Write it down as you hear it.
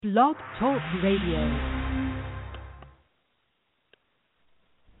Blog Talk Radio.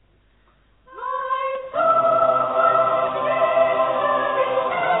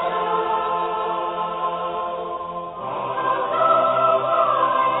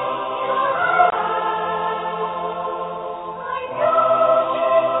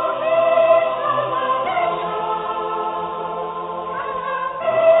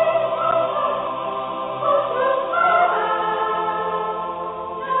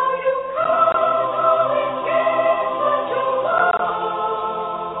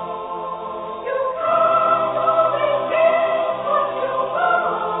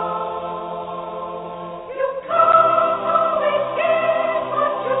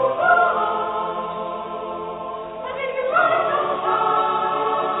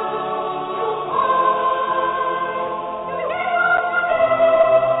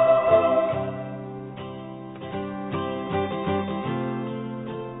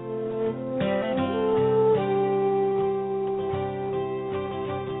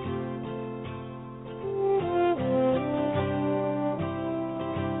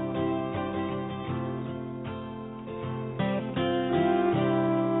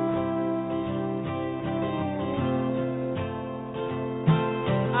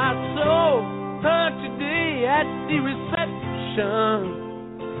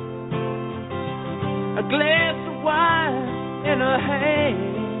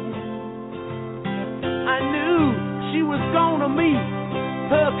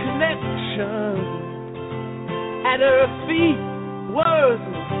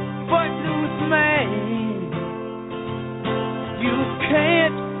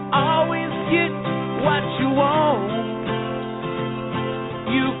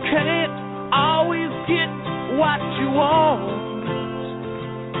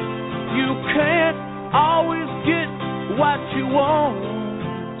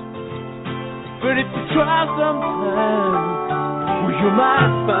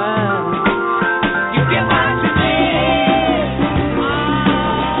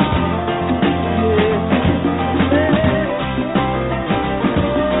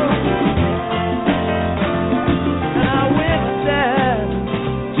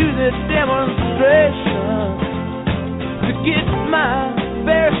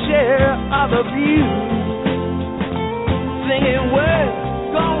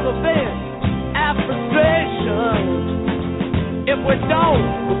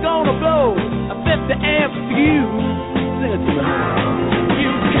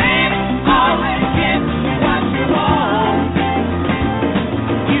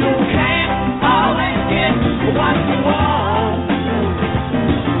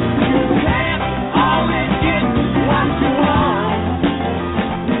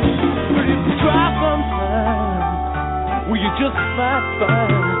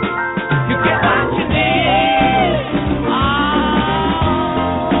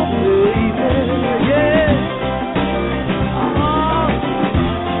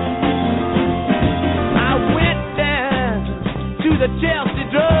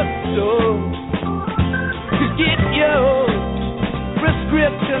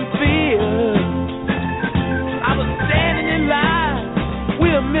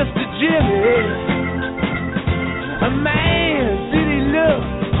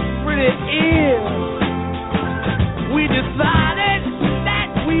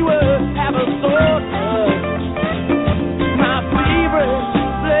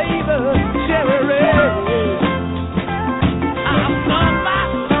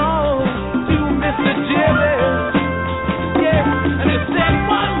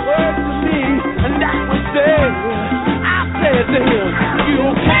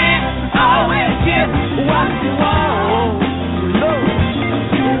 You can't always get what you want.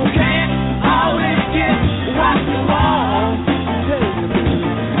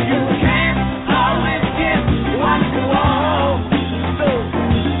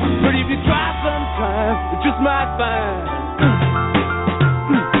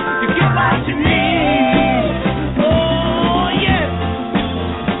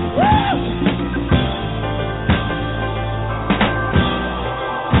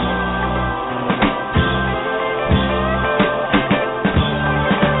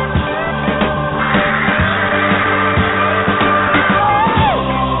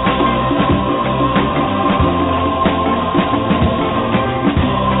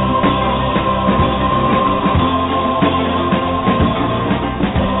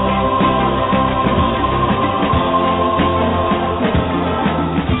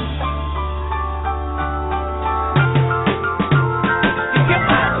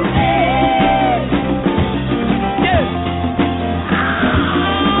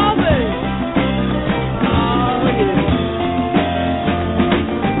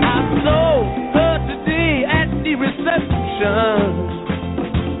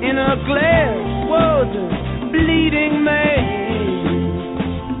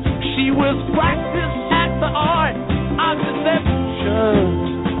 just practice at the art of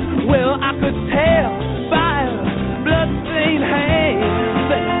deception. Well, I could tell by bloodstained hands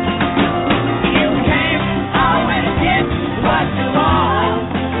that you can't always get what you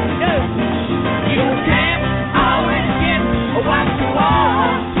want. No, you can't always get what you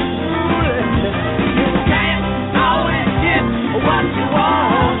want. You can't always get what you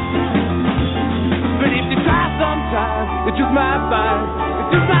want. But if you try sometimes, you just might find, you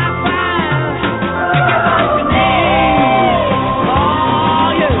just might find, you get what you need.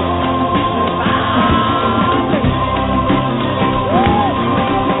 Oh, yeah.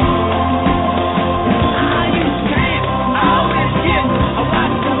 You can't always get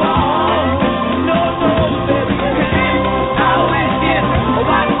what you want. No, no, baby, you can't always get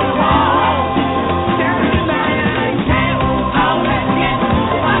what you want. Tell me, man, you can't always get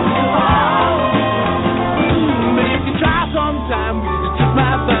what you want. But if you try sometime, you just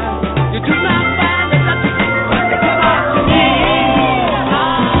might find, you just might find that that's what you need.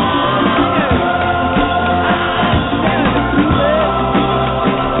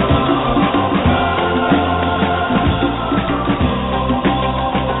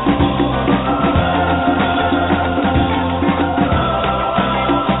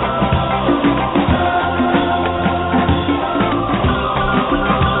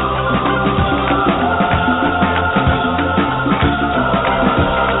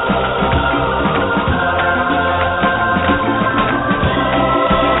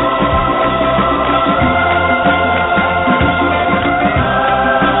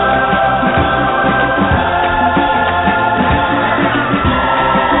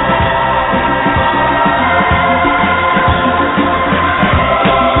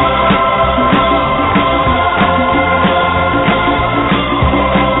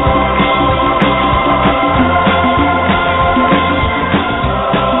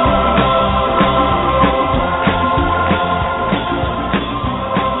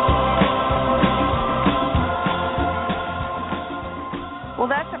 Well,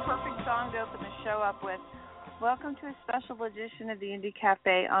 that's a perfect song to open the show up with. Welcome to a special edition of the Indie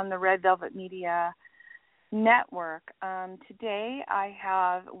Cafe on the Red Velvet Media Network. Today I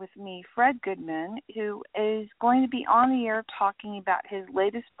have with me Fred Goodman, who is going to be on the air talking about his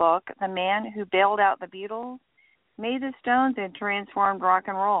latest book, The Man Who Bailed Out the Beatles, Made the Stones, and Transformed Rock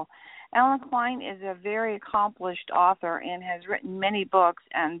and Roll. Allen Klein is a very accomplished author and has written many books,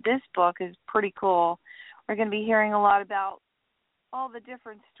 and this book is pretty cool. We're going to be hearing a lot about all the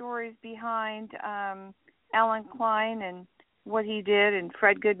different stories behind Allen Klein and what he did, and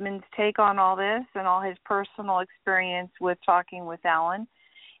Fred Goodman's take on all this and all his personal experience with talking with Allen.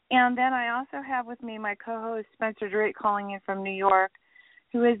 And then I also have with me my co-host Spencer Drake, calling in from New York,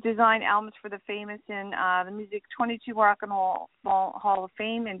 who has designed albums for the famous in the Music 22 Rock and Roll Hall of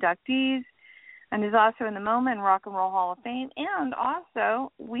Fame inductees, and is also in the MoMA and Rock and Roll Hall of Fame. And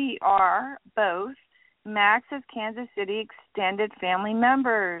also, we are both Max of Kansas City extended family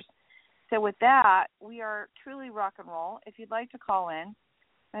members. So with that, we are truly rock and roll. If you'd like to call in,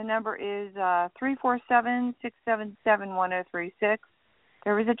 the number is 347-677-1036.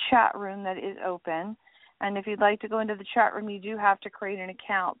 There is a chat room that is open. And if you'd like to go into the chat room, you do have to create an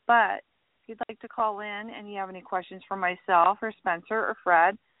account. But if you'd like to call in and you have any questions for myself or Spencer or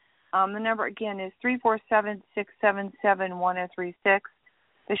Fred, the number again is 347-677-1036.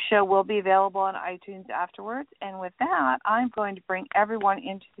 The show will be available on iTunes afterwards. And with that, I'm going to bring everyone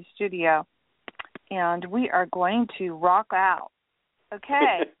into the studio, and we are going to rock out.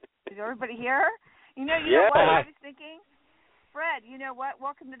 Okay. Is everybody here? You know what I was thinking? Fred, you know what?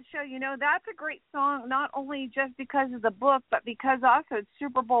 Welcome to the show. You know, that's a great song, not only just because of the book, but because also it's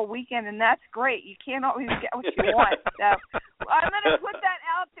Super Bowl weekend, and that's great. You can't always get what you want. So I'm going to put that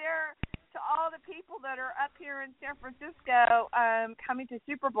out there to all the people that are up here in San Francisco coming to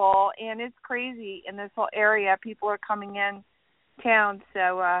Super Bowl, and it's crazy in this whole area. People are coming in town.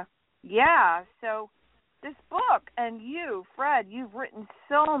 So, so this book, and you, Fred, you've written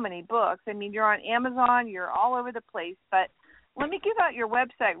so many books. I mean, you're on Amazon, you're all over the place, but let me give out your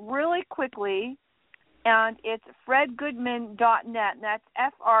website really quickly, and it's fredgoodman.net, and that's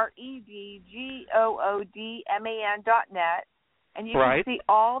FredGoodman.net. And you can see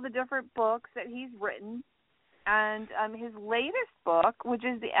all the different books that he's written, and his latest book, which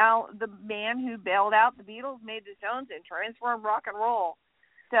is the Man Who Bailed Out the Beatles, Made the Stones, and Transformed Rock and Roll.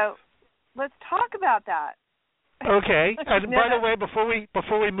 So let's talk about that. Okay. And by the way, before we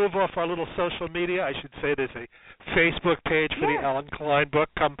move off our little social media, I should say there's a Facebook page for the Allen Klein book.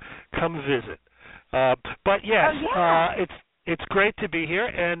 Come visit. But yes, it's great to be here,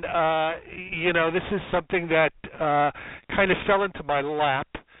 and this is something that kind of fell into my lap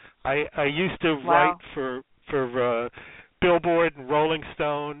I used to write for Billboard and Rolling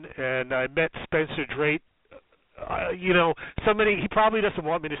Stone, and I met Spencer Drake. He probably doesn't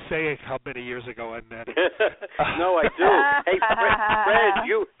want me to say how many years ago I met him. No, I do. Hey,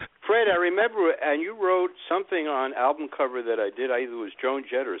 Fred, I remember, and you wrote something on album cover that I did. Either it was Joan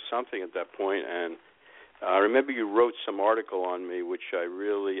Jett or something at that point, and I remember you wrote some article on me, which I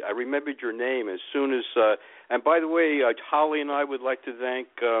remembered your name as soon as. And by the way, Holly and I would like to thank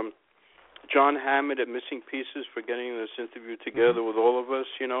John Hammond at Missing Pieces for getting this interview together with all of us,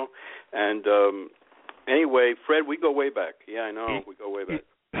 and. Anyway, Fred, we go way back. Yeah, I know, we go way back.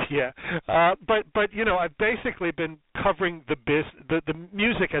 Yeah, but I've basically been covering the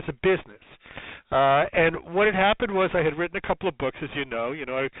music as a business. And what had happened was I had written a couple of books, as you know.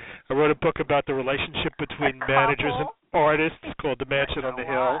 I wrote a book about the relationship between managers and artists called The Mansion on the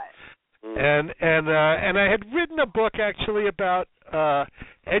Hill. And I had written a book actually about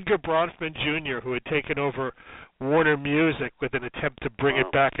Edgar Bronfman Jr., who had taken over Warner Music with an attempt to bring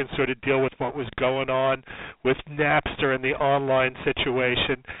it back and sort of deal with what was going on with Napster and the online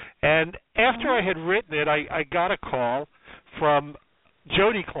situation. And after I had written it, I got a call from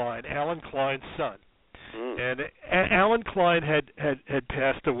Jody Klein, Allen Klein's son. And Allen Klein had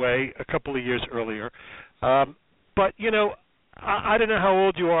passed away a couple of years earlier. But, I don't know how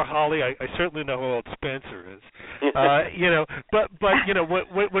old you are, Holly. I certainly know how old Spencer is. But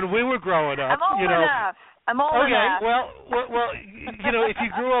when we were growing up, I'm old enough. I'm old enough. Well, if you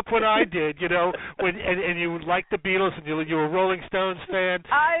grew up when I did, and you liked the Beatles and you were a Rolling Stones fan,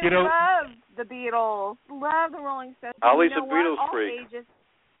 I love the Beatles. Love the Rolling Stones. Holly's a Beatles freak. Ages,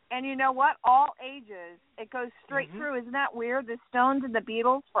 and you know what? All ages. It goes straight through. Isn't that weird? The Stones and the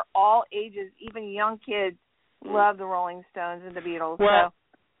Beatles for all ages, even young kids, love the Rolling Stones and the Beatles. Well,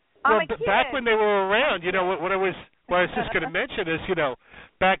 I'm a kid. Back when they were around, what I was just going to mention is,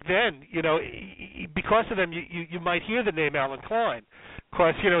 back then, because of them, you might hear the name Allen Klein,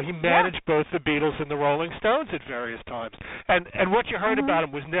 because he managed both the Beatles and the Rolling Stones at various times, and what you heard about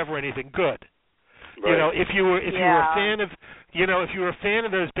him was never anything good. Right. If you were a fan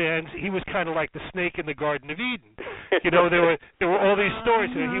of those bands, he was kind of like the snake in the Garden of Eden. There were all these stories.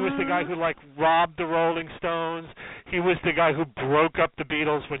 He was the guy who robbed the Rolling Stones. He was the guy who broke up the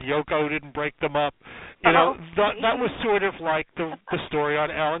Beatles when Yoko didn't break them up. That was sort of like the story on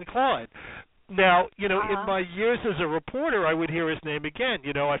Allen Klein. Now, in my years as a reporter, I would hear his name again.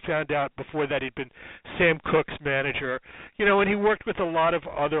 I found out before that he'd been Sam Cooke's manager, and he worked with a lot of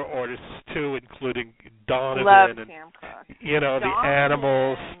other artists, too, including Donovan and, the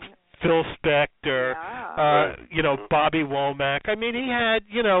Animals, Phil Spector, Bobby Womack. I mean, he had,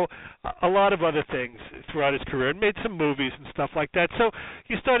 a lot of other things throughout his career and made some movies and stuff like that. So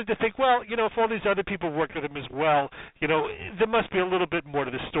you started to think, well, if all these other people worked with him as well, there must be a little bit more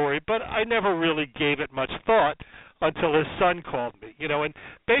to the story. But I never really gave it much thought until his son called me, and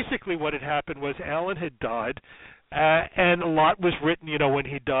basically what had happened was Allen had died. And a lot was written, when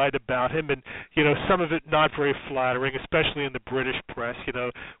he died about him, and some of it not very flattering, especially in the British press.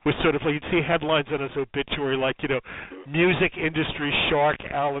 Was sort of like you'd see headlines on his obituary like, music industry shark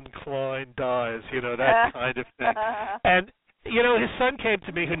Allen Klein dies, that kind of thing. And his son came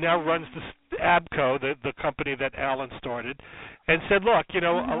to me, who now runs the ABCO, the company that Allen started, and said, look,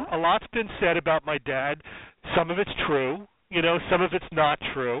 a lot's been said about my dad. Some of it's true, some of it's not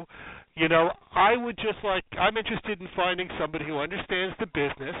true. I'm interested in finding somebody who understands the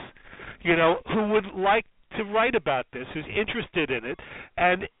business, who would like to write about this, who's interested in it.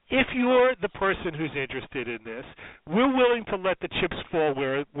 And if you're the person who's interested in this, we're willing to let the chips fall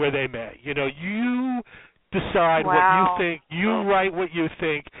where they may. You decide what you think, you write what you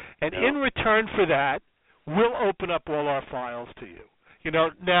think, and in return for that, we'll open up all our files to you.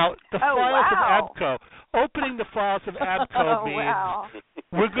 Now the files of ABCO, opening the files of ABCO means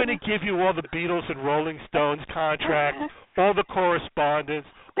we're going to give you all the Beatles and Rolling Stones contracts, all the correspondence,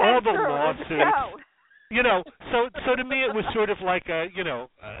 all the lawsuits. So to me it was sort of like it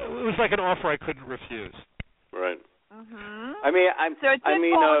was like an offer I couldn't refuse. Right. Mm-hmm. I mean,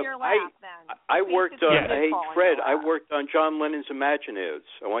 I worked on. Hey, Fred, I worked on John Lennon's Imagine ads.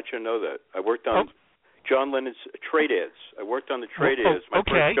 I want you to know that I worked on John Lennon's trade ads. I worked on the trade ads. My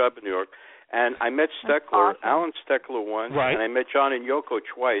first job in New York. And I met Steckler, Alan Steckler once, and I met John and Yoko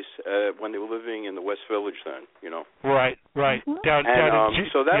twice when they were living in the West Village then, Right. Mm-hmm.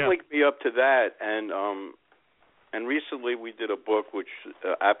 So that linked me up to that, and recently we did a book which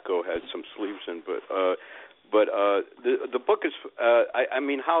ABCO had some sleeves in, But the book is. I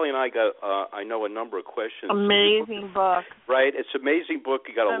mean, Holly and I got. I know a number of questions. Amazing book. Right, it's an amazing book.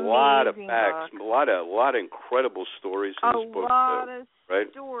 You got a lot of facts, a lot of incredible stories in this book. A lot of right?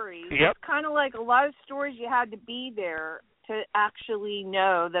 stories. Yep. It's kind of like a lot of stories you had to be there to actually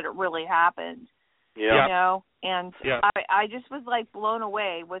know that it really happened. Yeah. You know, and yeah. I just was like blown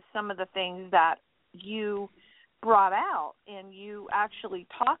away with some of the things that you brought out and you actually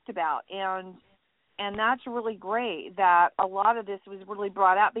talked about, and that's really great that a lot of this was really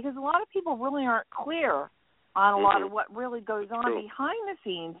brought out, because a lot of people really aren't clear on a lot of what really goes on behind the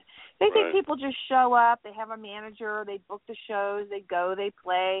scenes. They think people just show up, they have a manager, they book the shows, they go, they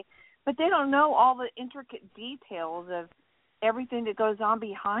play, but they don't know all the intricate details of everything that goes on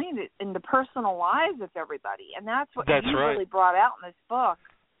behind it in the personal lives of everybody, and that's what you really brought out in this book.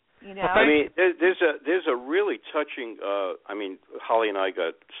 You know, I mean, there's a really touching. I mean, Holly and I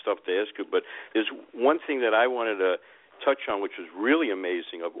got stuff to ask you, but there's one thing that I wanted to touch on, which was really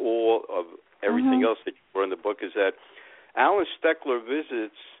amazing of all of everything else that you brought in the book, is that Alan Steckler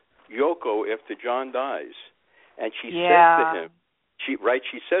visits Yoko after John dies, and she says to him,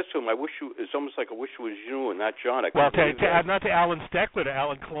 she says to him, "I wish you." It's almost like I wish it was you and not John. Not to Alan Steckler, to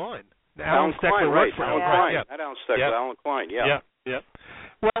Allen Klein. Alan Steckler, right? Alan Klein, not Alan Steckler, Allen Klein. Yeah.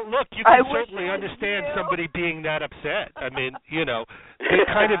 Well, look, you can certainly understand somebody being that upset. I mean, you know,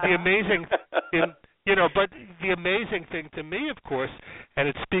 kind of the amazing, but the amazing thing to me, of course, and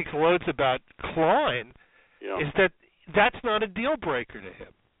it speaks loads about Klein, is that that's not a deal breaker to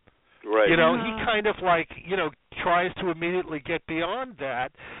him. Right. You know, he kind of tries to immediately get beyond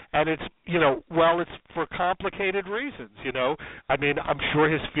that, and it's, it's for complicated reasons, I mean, I'm sure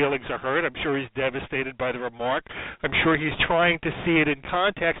his feelings are hurt. I'm sure he's devastated by the remark. I'm sure he's trying to see it in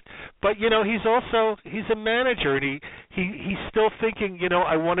context, but, he's a manager, and he's still thinking,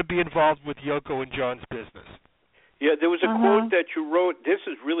 I want to be involved with Yoko and John's business. Yeah, there was a quote that you wrote. This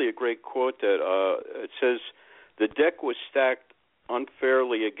is really a great quote that it says, "The deck was stacked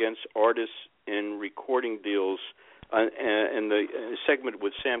unfairly against artists in recording deals," in the segment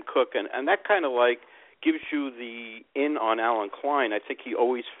with Sam Cooke, and that kind of gives you the in on Allen Klein. I think he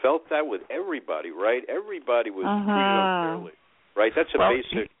always felt that with everybody, right? Everybody was treated unfairly, right? That's a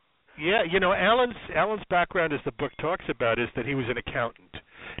basic. Alan's background, as the book talks about, is that he was an accountant.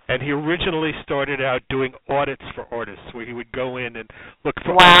 And he originally started out doing audits for artists, where he would go in and look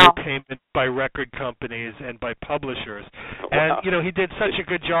for underpayment by record companies and by publishers. And, he did such a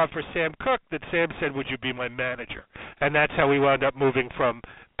good job for Sam Cooke that Sam said, "Would you be my manager?" And that's how he wound up moving from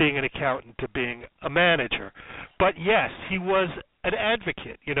being an accountant to being a manager. But, yes, he was an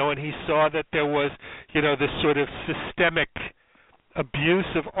advocate, and he saw that there was, this sort of systemic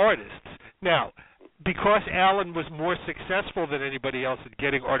abuse of artists. Now, because Alan was more successful than anybody else in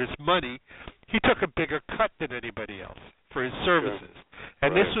getting artists money, he took a bigger cut than anybody else for his services.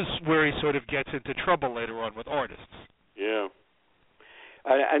 And this was where he sort of gets into trouble later on with artists. Yeah.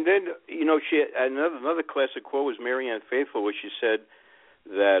 And then, she another classic quote was Marianne Faithfull, where she said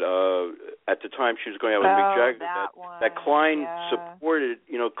that at the time she was going out with Mick Jagger, that Klein supported,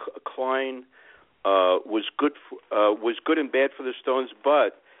 Klein was good and bad for the Stones,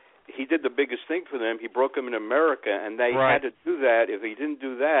 but he did the biggest thing for them. He broke them in America, and they had to do that. If he didn't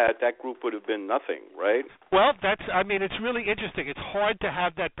do that, that group would have been nothing, right? Well, it's really interesting. It's hard to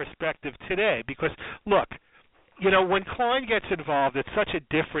have that perspective today because, look, when Klein gets involved, it's such a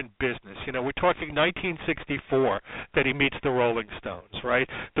different business. We're talking 1964 that he meets the Rolling Stones, right?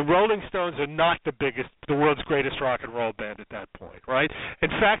 The Rolling Stones are not the world's greatest rock and roll band at that point, right? In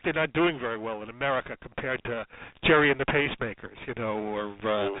fact, they're not doing very well in America compared to Jerry and the Pacemakers, or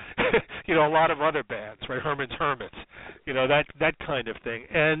a lot of other bands, right? Herman's Hermits, that kind of thing.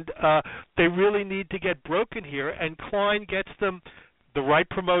 And they really need to get broken here, and Klein gets them the right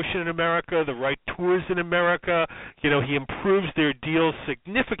promotion in America, the right tours in America. He improves their deals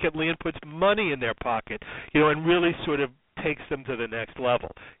significantly and puts money in their pocket, and really sort of takes them to the next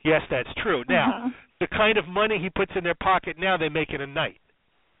level. Yes, that's true. Now, the kind of money he puts in their pocket now, they make in a night.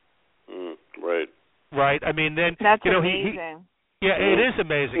 Right. Right. I mean, then that's amazing. It is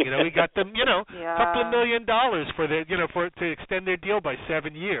amazing. He got them, a couple of $1 million for to extend their deal by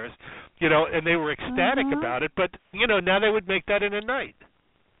 7 years. And they were ecstatic about it. But now they would make that in a night.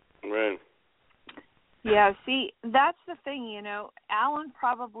 Right. Yeah. See, that's the thing. Alan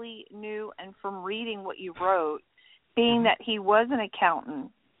probably knew, and from reading what you wrote, being that he was an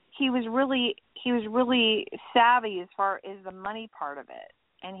accountant, he was really savvy as far as the money part of it.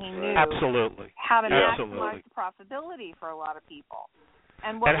 And he knew how to maximize profitability for a lot of people.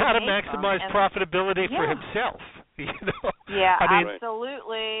 And how to maximize profitability for himself. Yeah,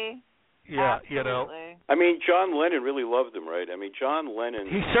 absolutely. Yeah, Absolutely. I mean, John Lennon really loved him, right? I mean, John Lennon.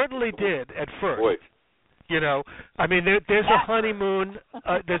 He certainly did at first. Boy. I mean, there's a honeymoon.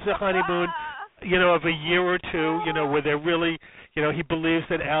 There's a honeymoon, of a year or two, where they're really, he believes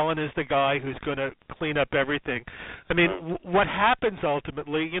that Allen is the guy who's going to clean up everything. I mean, what happens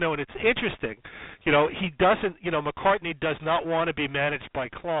ultimately, and it's interesting, he doesn't, McCartney does not want to be managed by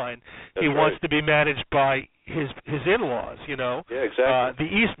Klein. That's he right. wants to be managed by his in-laws, Yeah, exactly.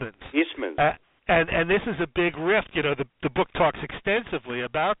 the Eastmans. And this is a big rift. The book talks extensively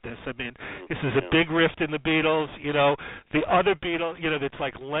about this. I mean, this is a big rift in the Beatles. The other Beatles, that's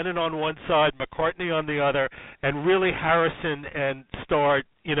like Lennon on one side, McCartney on the other, and really Harrison and Starr,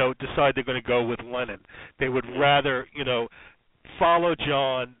 decide they're going to go with Lennon. They would rather, follow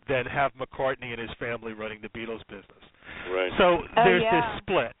John than have McCartney and his family running the Beatles business. Right. So there's this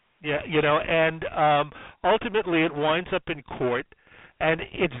split. Yeah, and ultimately it winds up in court, and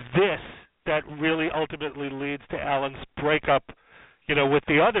it's this that really ultimately leads to Allen's breakup, with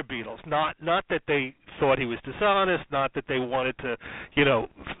the other Beatles. Not that they thought he was dishonest, not that they wanted to,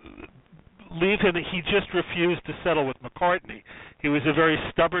 leave him. He just refused to settle with McCartney. He was a very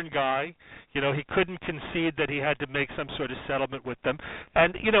stubborn guy. He couldn't concede that he had to make some sort of settlement with them.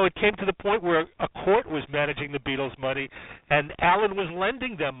 And, it came to the point where a court was managing the Beatles' money, and Allen was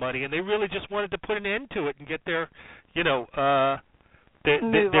lending them money, and they really just wanted to put an end to it and get their, their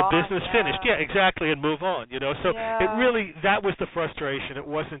business finished. Yeah, exactly, and move on, So it really, that was the frustration. It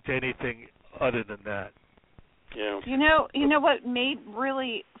wasn't anything other than that. Yeah. You know what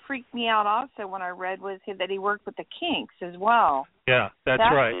really freaked me out also when I read was that he worked with the Kinks as well. Yeah, that's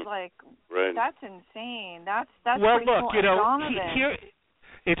right. Like, right. That's insane. That's well, pretty look, cool. Donovan. Here,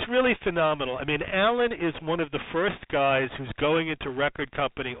 it's really phenomenal. I mean, Allen is one of the first guys who's going into record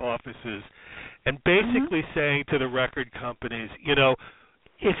company offices and basically saying to the record companies,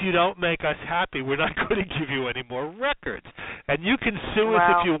 if you don't make us happy, we're not going to give you any more records. And you can sue us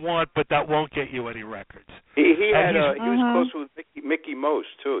if you want, but that won't get you any records. He was close with Mickey Most,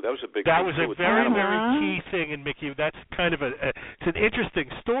 too. That was a big That thing, was a very, very key thing in Mickey. That's kind of it's an interesting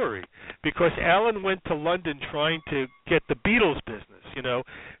story because Allen went to London trying to get the Beatles business,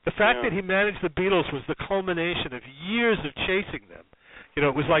 The fact that he managed the Beatles was the culmination of years of chasing them.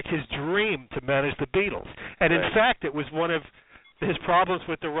 It was like his dream to manage the Beatles. And in fact, it was one of his problems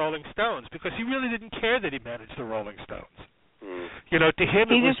with the Rolling Stones because he really didn't care that he managed the Rolling Stones. To him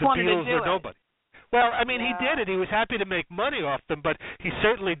it was the Beatles or nobody. Well, I mean, he did it. He was happy to make money off them, but he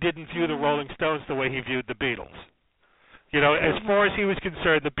certainly didn't view the Rolling Stones the way he viewed the Beatles. As far as he was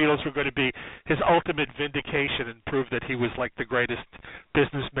concerned, the Beatles were going to be his ultimate vindication and prove that he was like the greatest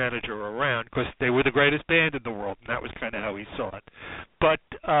business manager around because they were the greatest band in the world, and that was kind of how he saw it. But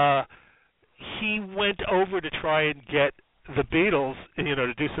he went over to try and get the Beatles,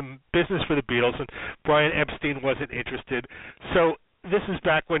 to do some business for the Beatles, and Brian Epstein wasn't interested. So this is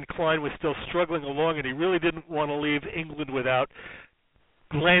back when Klein was still struggling along, and he really didn't want to leave England without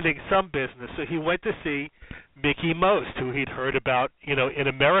landing some business. So he went to see Mickey Most, who he'd heard about, in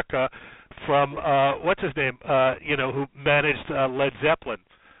America from, what's his name, who managed Led Zeppelin.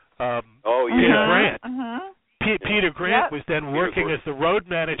 Peter Grant. Peter Grant was then working as the road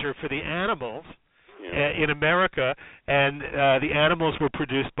manager for the Animals in America, and the Animals were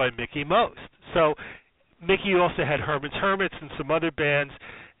produced by Mickey Most. So Mickey also had Herman's Hermits and some other bands,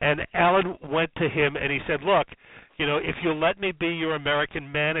 and Allen went to him and he said, look, if you'll let me be your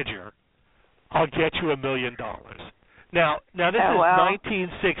American manager, I'll get you $1 million. Now this is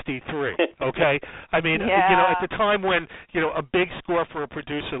 1963, okay? I mean, at the time when, a big score for a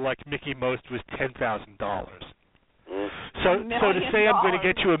producer like Mickey Most was $10,000. So to say I'm going to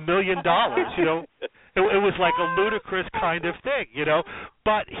get you $1 million, it was like a ludicrous kind of thing,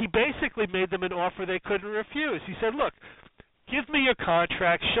 But he basically made them an offer they couldn't refuse. He said, look, give me your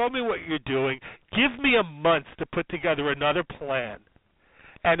contract, show me what you're doing, give me a month to put together another plan.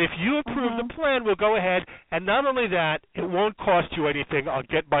 And if you approve the plan, we'll go ahead, and not only that, it won't cost you anything. I'll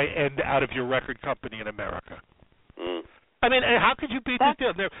get my end out of your record company in America. I mean, how could you beat this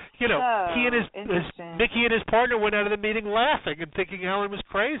deal? He and Mickey and his partner went out of the meeting laughing and thinking Allen was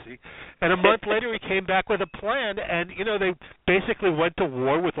crazy. And a month later, he came back with a plan, and they basically went to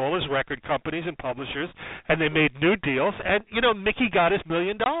war with all his record companies and publishers, and they made new deals. And Mickey got his $1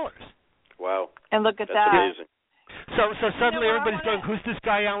 million. Wow! And look at That's amazing. So suddenly everybody's going, who's this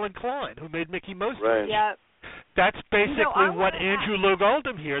guy Allen Klein who made Mickey Most? Right. Yeah. That's basically what Andrew Loog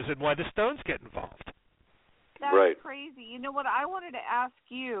Oldham hears and why the Stones get involved. That's crazy. What I wanted to ask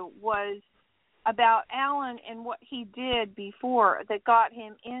you was about Allen and what he did before that got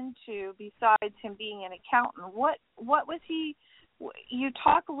him into, besides him being an accountant, what was he you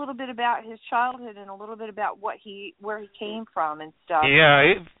talk a little bit about his childhood and a little bit about where he came from and stuff.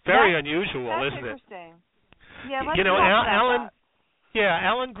 Yeah, very unusual, that's isn't it? Interesting. Yeah, let's Alan. Yeah,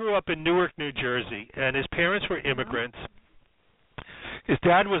 Alan grew up in Newark, New Jersey, and his parents were immigrants. His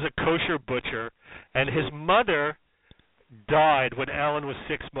dad was a kosher butcher, and his mother died when Alan was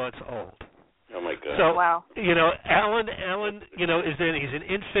 6 months old. Oh my God! So, wow. Alan, he's an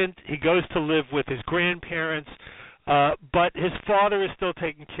infant. He goes to live with his grandparents, but his father is still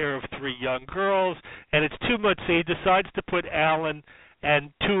taking care of 3 young girls, and it's too much. So he decides to put Alan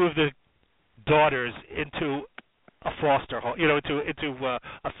and 2 of the daughters into a foster home, into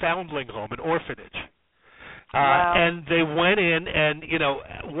a foundling home, an orphanage. Wow. And they went in, and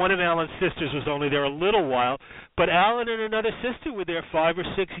one of Alan's sisters was only there a little while, but Alan and another sister were there 5 or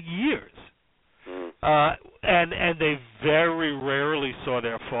 6 years. And they very rarely saw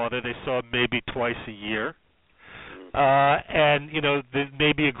their father. They saw him maybe twice a year. And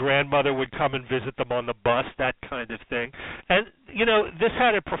maybe a grandmother would come and visit them on the bus, that kind of thing. And this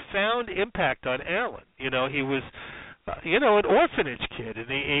had a profound impact on Alan. He was an orphanage kid, and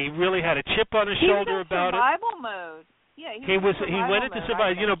he really had a chip on his shoulder about it. Survival mode. Yeah, he went into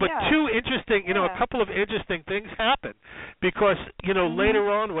survival. But two interesting, a couple of interesting things happened because later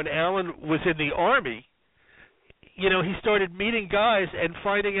on when Alan was in the Army, he started meeting guys and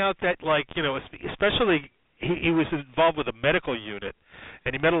finding out that especially. He was involved with a medical unit,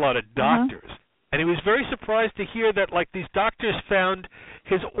 and he met a lot of doctors. And he was very surprised to hear that, these doctors found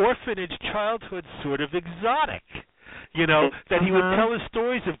his orphanage childhood sort of exotic. That he would tell his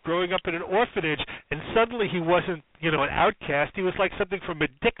stories of growing up in an orphanage, and suddenly he wasn't, an outcast. He was like something from a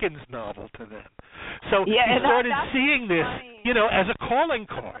Dickens novel to them. So he started seeing this, as a calling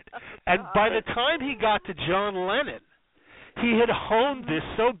card. And by the time he got to John Lennon, he had honed this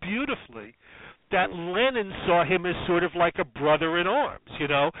so beautifully that Lennon saw him as sort of like a brother in arms,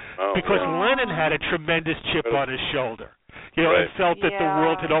 because Lennon had a tremendous chip on his shoulder. He felt that the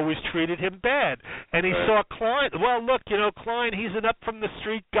world had always treated him bad. And he saw Klein, well, look, Klein, he's an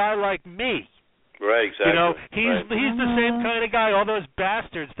up-from-the-street guy like me. Right, exactly. He's the same kind of guy. All those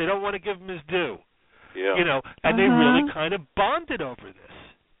bastards, they don't want to give him his due. Yeah. And they really kind of bonded over this.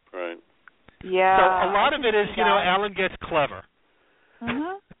 Right. Yeah. So a lot of it is, Alan gets clever.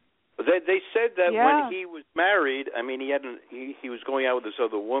 They said that when he was married, he was going out with this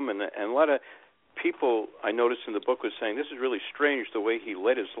other woman, and a lot of people I noticed in the book was saying this is really strange the way he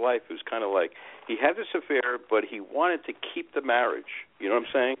led his life. It was kind of like he had this affair, but he wanted to keep the marriage. You know what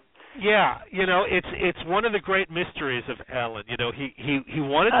I'm saying? Yeah, it's one of the great mysteries of Alan. He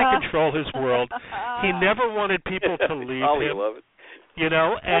wanted to control his world. He never wanted people to leave him. Love it.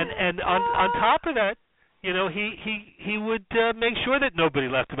 And on top of that, he would make sure that nobody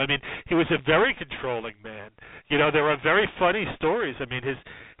left him. He was a very controlling man. There are very funny stories.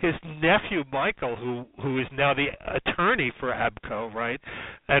 His nephew Michael, who is now the attorney for ABCO, right,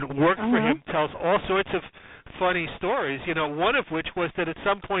 and worked for him, tells all sorts of funny stories. One of which was that at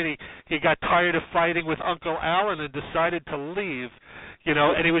some point he got tired of fighting with Uncle Alan and decided to leave.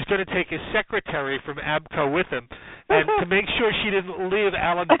 And he was going to take his secretary from ABCO with him, and to make sure she didn't leave,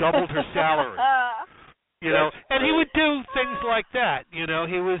 Alan doubled her salary. And he would do things like that. He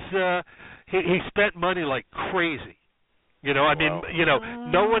was he spent money like crazy.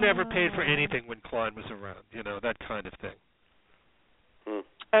 No one ever paid for anything when Klein was around. That kind of thing.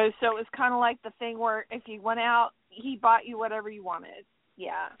 Oh, so it was kind of like the thing where if you went out, he bought you whatever you wanted.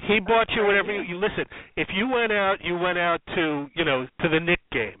 Yeah. He bought you whatever you listen. If you went out to to the Knicks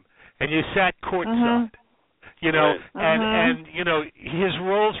game, and you sat courtside. And his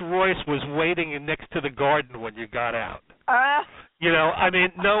Rolls Royce was waiting next to the garden when you got out.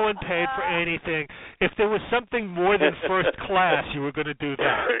 No one paid for anything. If there was something more than first class, you were going to do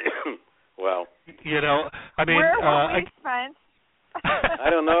that. Wow. Where were we spent? I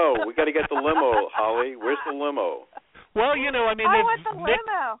don't know. We got to get the limo, Holly. Where's the limo? Well, I want the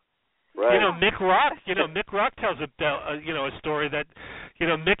limo. Right. Mick Rock tells a story that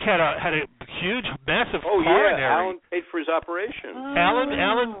Mick had a huge, massive coronary. Alan paid for his operation. Alan,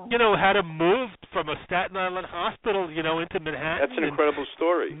 had to move from a Staten Island hospital, into Manhattan. That's an incredible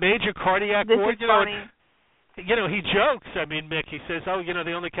story. Major cardiac ward. Funny. He jokes. Mick, he says,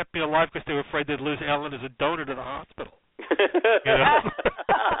 they only kept me alive because they were afraid they'd lose Alan as a donor to the hospital.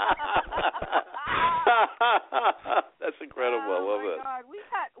 That's incredible. I love it. God.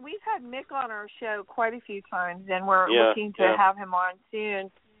 We've had Mick on our show quite a few times, and we're looking to have him on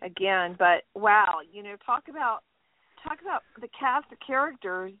soon again. But wow, talk about the cast of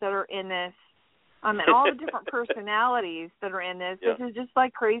characters that are in this, and all the different personalities that are in this. This is just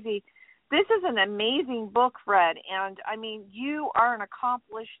like crazy this is an amazing book, Fred. And, I mean, you are an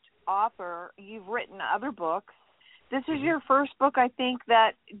accomplished author. You've written other books. This is your first book, I think,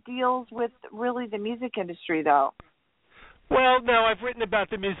 that deals with really the music industry, though. Well, no, I've written about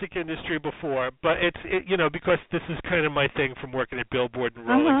the music industry before, but it's because this is kind of my thing from working at Billboard and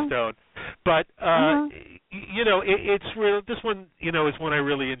Rolling Stone. But it's real. This one, is one I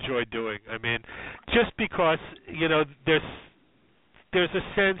really enjoy doing. I mean, just because there's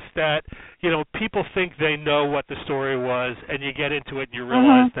a sense that people think they know what the story was, and you get into it and you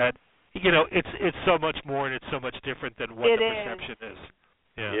realize that it's so much more and it's so much different than what the perception is.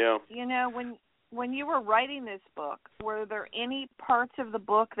 Yeah. When you were writing this book, were there any parts of the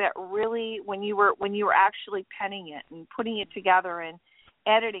book that really, when you were actually penning it and putting it together and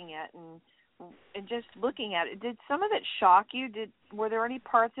editing it and just looking at it, did some of it shock you? Were there any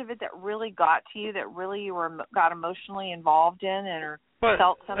parts of it that really got to you, that really you got emotionally involved in or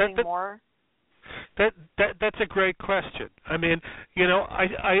felt something more? That's a great question. I mean,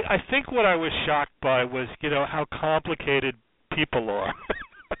 I think what I was shocked by was, how complicated people are.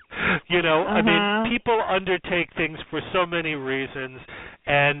 I mean, people undertake things for so many reasons,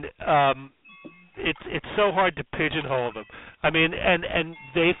 and it's so hard to pigeonhole them. I mean, and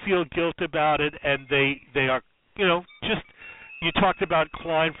they feel guilt about it, and they are, just. You talked about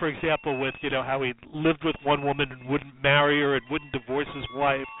Klein, for example, with how he lived with one woman and wouldn't marry her and wouldn't divorce his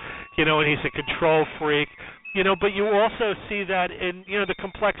wife, and he's a control freak, But you also see that in the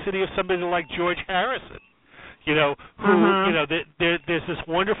complexity of somebody like George Harrison. Who, there's this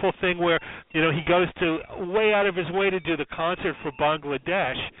wonderful thing where, he goes way out of his way to do the concert for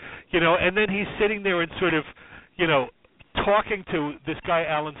Bangladesh, and then he's sitting there and sort of, talking to this guy,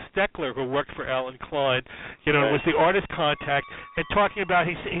 Alan Steckler, who worked for Allen Klein, was the artist contact, and talking about,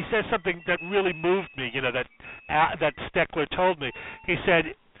 he says something that really moved me, that Steckler told me. He says,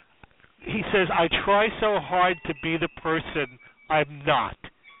 I try so hard to be the person I'm not.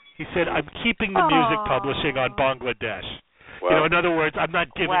 He said, I'm keeping the music publishing on Bangladesh. Wow. In other words, I'm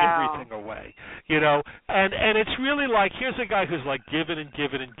not giving everything away. And it's really like, here's a guy who's like given and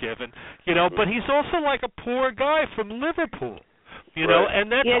given and given, but he's also like a poor guy from Liverpool,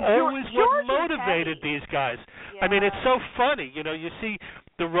 and that's always what motivated these guys. Yeah. I mean, it's so funny, you see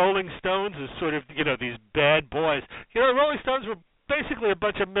the Rolling Stones as sort of, these bad boys. The Rolling Stones were basically a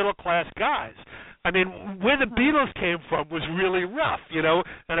bunch of middle-class guys. I mean, where the Beatles came from was really rough,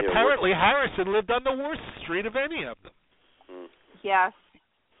 and apparently Harrison lived on the worst street of any of them. Yes.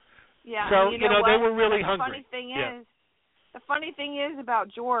 Yeah. So, they were really hungry. The funny thing is about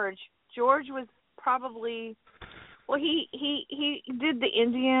George was probably, he did the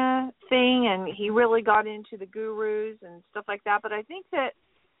India thing, and he really got into the gurus and stuff like that, but I think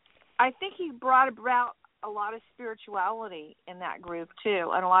he brought about a lot of spirituality in that group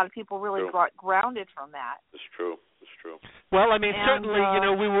too, and a lot of people really got grounded from that. It's true. Well, I mean, certainly,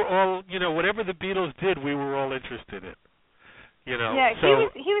 we were all, whatever the Beatles did, we were all interested in. Yeah, so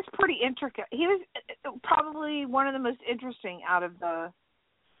he was pretty intricate. He was probably one of the most interesting out of the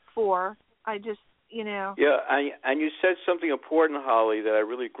four. I just, Yeah, and you said something important, Holly, that I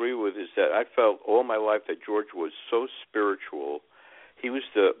really agree with, is that I felt all my life that George was so spiritual. He was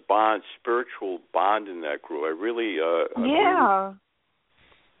the spiritual bond in that group. I really agree with,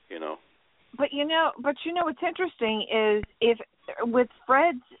 But what's interesting is with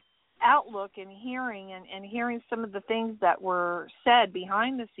Fred's outlook and hearing some of the things that were said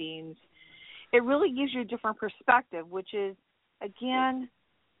behind the scenes, it really gives you a different perspective, which is, again,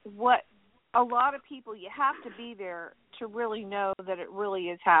 what a lot of people, you have to be there to really know that it really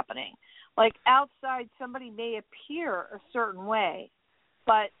is happening. Like outside, somebody may appear a certain way,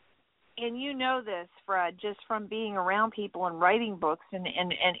 but, and this, Fred, just from being around people and writing books and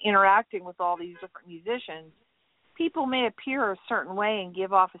interacting with all these different musicians, people may appear a certain way and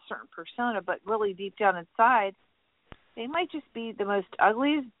give off a certain persona, but really deep down inside, they might just be the most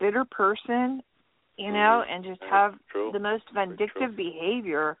ugliest, bitter person, and just have the most vindictive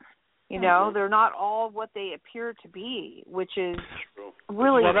behavior. They're not all what they appear to be, which is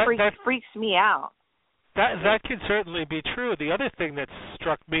really freaks me out. That can certainly be true. The other thing that's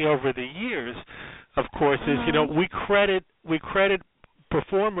struck me over the years, of course, is we credit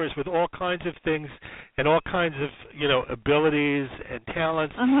performers with all kinds of things and all kinds of abilities and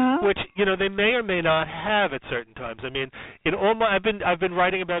talents, which they may or may not have at certain times. I mean, I've been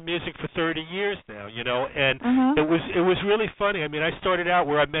writing about music for 30 years now, and it was really funny. I mean, I started out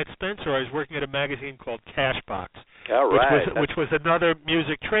where I met Spencer. I was working at a magazine called Cashbox, which was another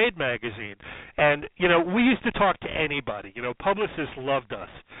music trade magazine. And, we used to talk to anybody. Publicists loved us.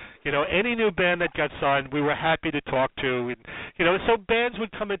 Any new band that got signed, we were happy to talk to. And, so bands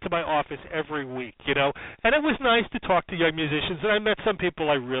would come into my office every week, and it was nice to talk to young musicians, and I met some people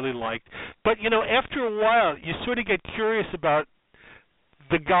I really liked. But, after a while, you sort of get curious about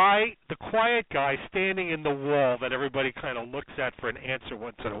the quiet guy standing in the wall that everybody kind of looks at for an answer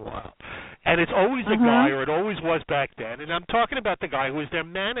once in a while. And it's always a guy, or it always was back then, and I'm talking about the guy who was their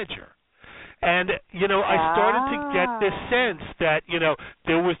manager. And, I started to get this sense that,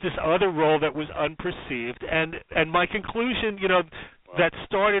 there was this other role that was unperceived. And my conclusion, that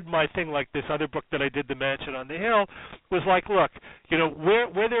started my thing, like this other book that I did, The Mansion on the Hill, was like, look,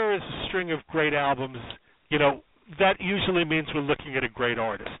 where there is a string of great albums, that usually means we're looking at a great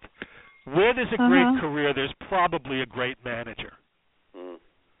artist. Where there's a great career, there's probably a great manager.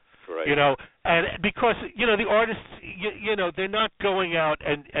 Right. And because, the artists, they're not going out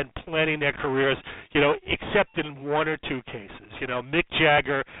and planning their careers, except in one or two cases. Mick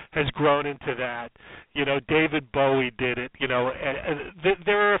Jagger has grown into that. David Bowie did it. And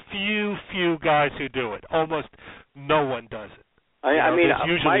there are a few guys who do it. Almost no one does it. I mean,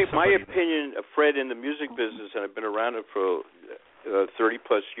 my opinion, Fred, in the music business, and I've been around it for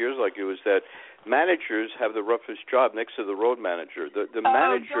 30-plus years like you, is that managers have the roughest job next to the road manager. The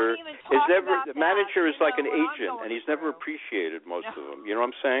manager is never. The manager is like an agent, and he's never appreciated, most of them. You know what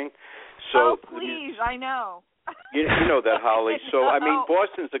I'm saying? So, please, I know. You know that, Holly. So, I mean,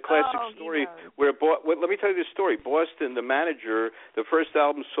 Boston's a classic story where, let me tell you this story. Boston, the manager, the first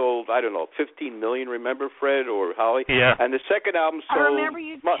album sold, 15 million, remember, Fred or Holly? Yeah. And the second album sold... I remember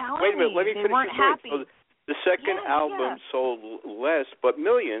you telling Wait a minute, let me finish the story. happy. So the second album sold less, but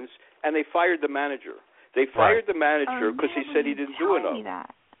millions, and they fired the manager. They fired the manager because he said he didn't do enough.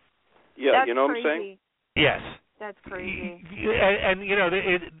 Yeah, That's you know crazy. what I'm saying? Yes. That's crazy. And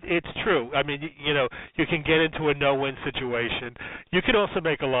it's true. I mean, you can get into a no-win situation. You can also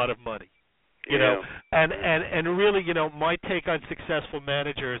make a lot of money. You know, and really, my take on successful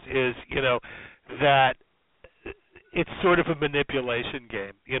managers is, that it's sort of a manipulation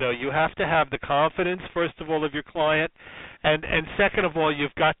game. You have to have the confidence, first of all, of your client, and second of all,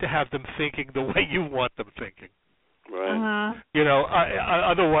 you've got to have them thinking the way you want them thinking. Right.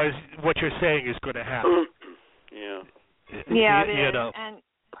 Otherwise, what you're saying is going to happen. Yeah, it is. And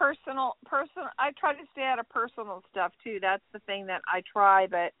personal. I try to stay out of personal stuff too. That's the thing that I try.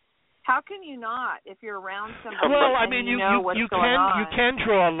 But how can you not if you're around somebody? Well, I mean, you know what's going on? You can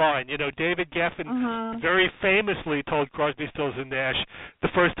draw a line. David Geffen very famously told Crosby, Stills and Nash, the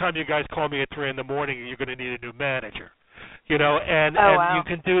first time you guys call me at 3 a.m, you're going to need a new manager. And you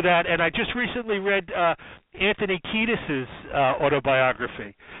can do that. And I just recently read Anthony Kiedis's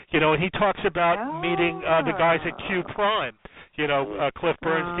autobiography, and he talks about meeting the guys at Q Prime, Cliff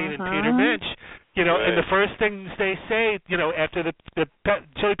Bernstein and Peter Mensch, and the first things they say, after the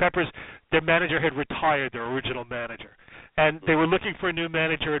Chili Peppers, their manager had retired, their original manager. And they were looking for a new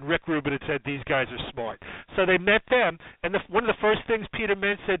manager, and Rick Rubin had said, these guys are smart. So they met them, and one of the first things Peter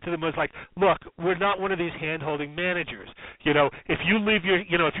Mensch said to them was like, look, we're not one of these hand-holding managers. If you leave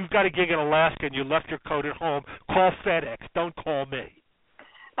if you've got a gig in Alaska and you left your coat at home, call FedEx, don't call me.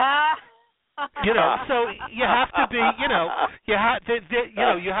 So you have to be,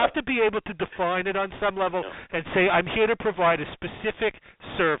 you have to be able to define it on some level and say, I'm here to provide a specific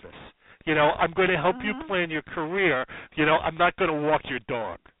service. I'm going to help you plan your career. I'm not going to walk your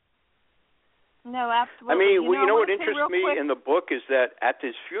dog. No, absolutely. I mean, what interests me in the book is that at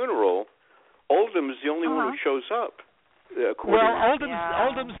his funeral, Oldham is the only one who shows up. Well,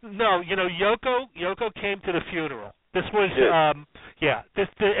 Oldham's no. Yoko came to the funeral. This was, and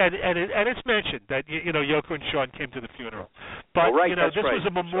it's mentioned that Yoko and Sean came to the funeral, but this was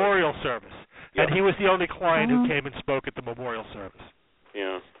a memorial service, and he was the only client who came and spoke at the memorial service.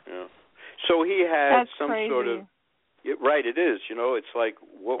 Yeah. So he had crazy. Sort of. Right, it is. It's like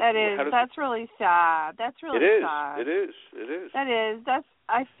what? That is. That's really sad. That's really sad. It is. That is.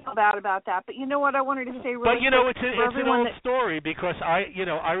 I feel bad about that. But you know what I wanted to say really quick? But it's an old that... story because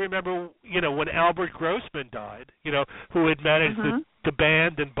I remember when Albert Grossman died, who had managed the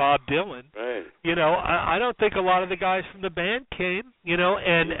band and Bob Dylan. Right. I don't think a lot of the guys from the band came,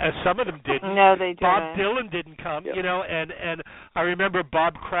 and some of them didn't. No, they didn't. Bob Dylan didn't come, and I remember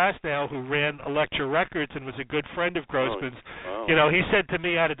Bob Krasnow, who ran Elektra Records and was a good friend of Grossman's. Oh. He said to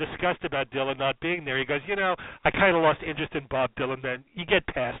me out of disgust about Dylan not being there, he goes, I kind of lost interest in Bob Dylan then. You get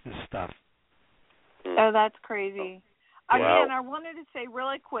past this stuff. Oh, that's crazy. Wow. Again, I wanted to say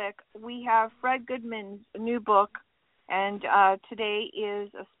really quick, we have Fred Goodman's new book, And today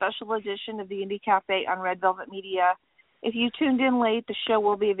is a special edition of the Indie Cafe on Red Velvet Media. If you tuned in late, the show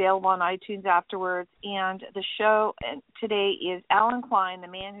will be available on iTunes afterwards. And the show today is Allen Klein, the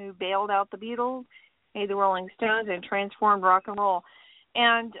man who bailed out the Beatles, made the Rolling Stones, and transformed rock and roll.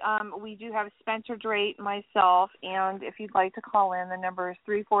 And we do have Spencer Drake, myself, and if you'd like to call in, the number is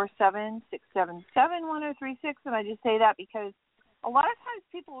 347-677-1036. And I just say that because a lot of times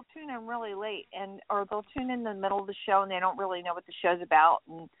people will tune in really late, or they'll tune in the middle of the show and they don't really know what the show's about,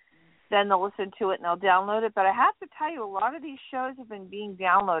 and then they'll listen to it and they'll download it. But I have to tell you, a lot of these shows have been being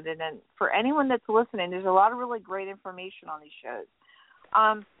downloaded, and for anyone that's listening, there's a lot of really great information on these shows.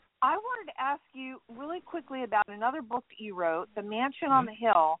 I wanted to ask you really quickly about another book that you wrote, The Mansion on the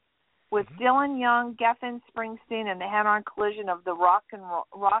Hill, with Dylan Young, Geffen, Springsteen, and the head-on collision of the rock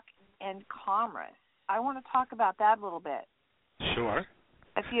and commerce. I want to talk about that a little bit. Sure.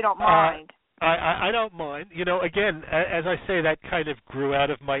 If you don't mind. I don't mind. You know, again, as I say, that kind of grew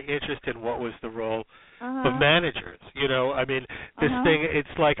out of my interest in what was the role of managers. You know, I mean, this thing,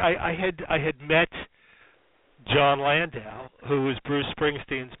 it's like I had met John Landau, who was Bruce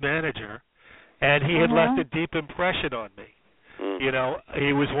Springsteen's manager, and he had left a deep impression on me. You know,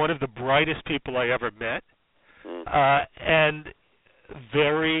 he was one of the brightest people I ever met, and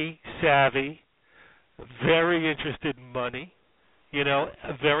very savvy, very interested in money, you know,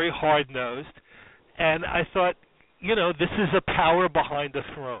 very hard-nosed. And I thought, you know, this is a power behind the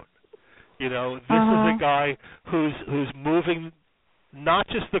throne. You know, this is a guy who's moving not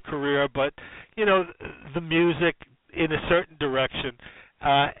just the career, but, you know, the music in a certain direction.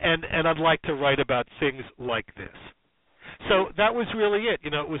 And I'd like to write about things like this. So that was really it. You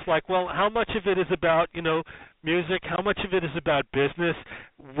know, it was like, well, how much of it is about, you know, music? How much of it is about business?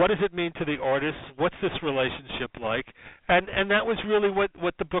 What does it mean to the artists? What's this relationship like? And that was really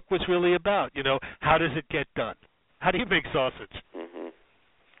what the book was really about. You know, how does it get done? How do you make sausage?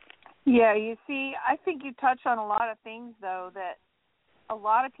 Yeah, you see, I think you touch on a lot of things, though, that a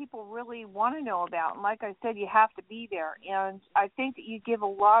lot of people really want to know about. And like I said, you have to be there. And I think that you give a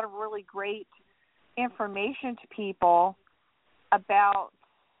lot of really great information to people about,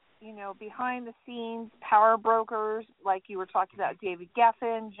 you know, behind the scenes power brokers, like you were talking about David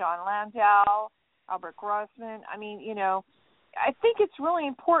Geffen, John Landau, Albert Grossman. I mean, you know, I think it's really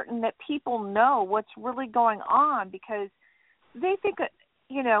important that people know what's really going on, because they think,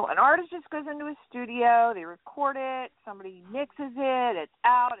 you know, an artist just goes into a studio, they record it, somebody mixes it, it's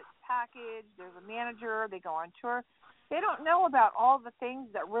out, it's packaged, there's a manager, they go on tour. They don't know about all the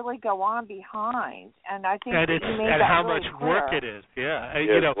things that really go on behind, and I think and how much work it is. Yeah,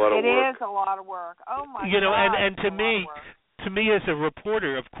 you know, it is a lot of work. Oh my God! You know, and to me as a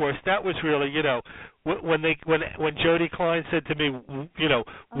reporter, of course, that was really, you know, when Jody Klein said to me, you know,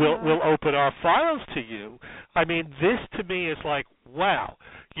 we'll open our files to you. I mean, this to me is like, wow.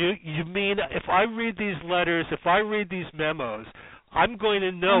 You mean if I read these letters, if I read these memos, I'm going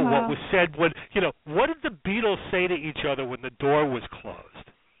to know what was said when, you know, what did the Beatles say to each other when the door was closed?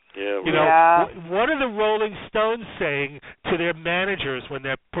 Yeah, you know, what are the Rolling Stones saying to their managers when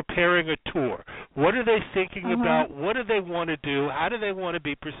they're preparing a tour? What are they thinking about? What do they want to do? How do they want to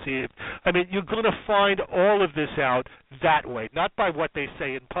be perceived? I mean, you're going to find all of this out that way, not by what they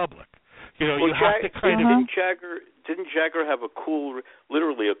say in public. You know, you have to kind of. Didn't Jagger have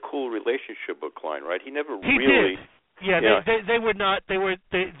literally a cool relationship with Klein, right? He never he really. Did. Yeah, they were not. They were,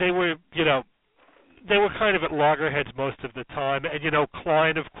 you know, they were kind of at loggerheads most of the time. And, you know,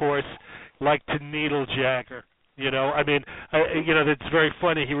 Klein, of course, liked to needle Jagger. You know, I mean, you know, that's very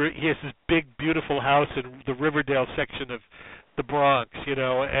funny. He has this big, beautiful house in the Riverdale section of the Bronx, you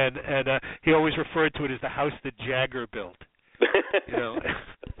know, and he always referred to it as the house that Jagger built. You know.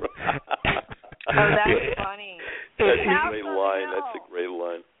 Oh, that's funny. That's a great line. That's a great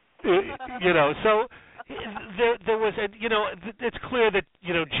line. You know, so there was, you know, it's clear that,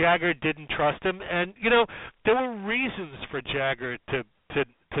 you know, Jagger didn't trust him, and, you know, there were reasons for Jagger to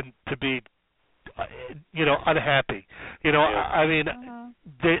be, you know, unhappy. You know, I mean,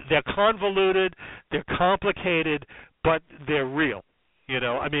 they're convoluted, they're complicated, but they're real. You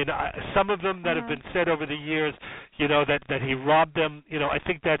know, I mean, some of them that have been said over the years, you know, that he robbed them, you know, I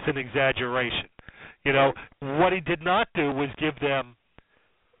think that's an exaggeration. You know, what he did not do was give them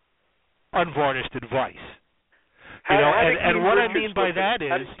unvarnished advice. You know, and what I mean by that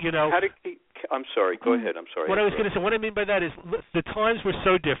is, you know, I'm sorry. Go ahead. I'm sorry. What I was going to say, what I mean by that is the times were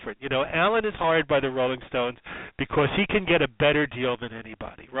so different. You know, Allen is hired by the Rolling Stones because he can get a better deal than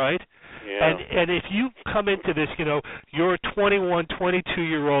anybody, right? Yeah. And if you come into this, you know, you're a 21,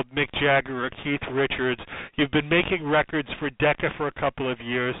 22-year-old Mick Jagger or Keith Richards. You've been making records for Decca for a couple of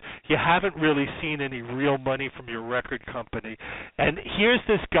years. You haven't really seen any real money from your record company. And here's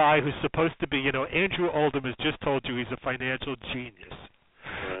this guy who's supposed to be, you know, Andrew Oldham has just told you he's a financial genius.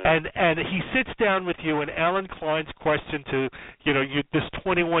 Right. And he sits down with you, and Allen Klein's question to, you know, this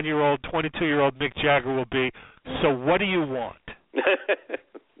 21-year-old, 22-year-old Mick Jagger will be, so what do you want?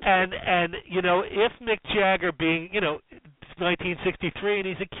 And you know, if Mick Jagger being, you know, it's 1963 and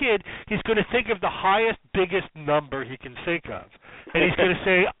he's a kid, he's going to think of the highest, biggest number he can think of. And he's going to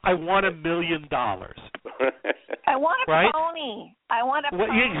say, I want $1 million. I want a pony. I want a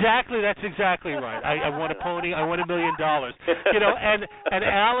pony. Exactly, that's exactly right. I want a pony. I want $1 million. You know, and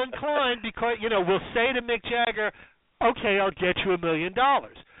Allen Klein, because, you know, will say to Mick Jagger, okay, I'll get you $1 million.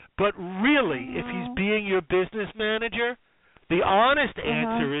 But really, if he's being your business manager, the honest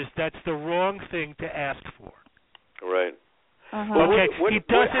answer is that's the wrong thing to ask for. Right. Okay, he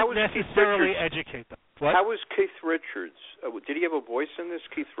doesn't necessarily educate them. What? How was Keith Richards? Did he have a voice in this,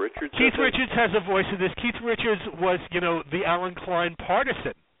 Keith Richards? Keith Richards has a voice in this. Keith Richards was, you know, the Allen Klein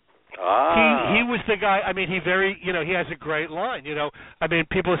partisan. Ah. He was the guy. I mean, he has a great line. You know, I mean,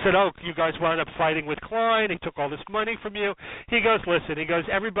 people said, "Oh, you guys wound up fighting with Klein. He took all this money from you." He goes, "Listen," he goes,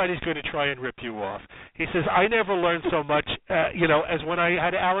 "everybody's going to try and rip you off." He says, "I never learned so much, you know, as when I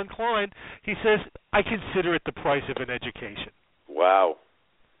had Allen Klein." He says, "I consider it the price of an education." Wow.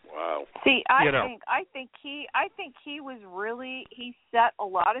 See, I think he was really, he set a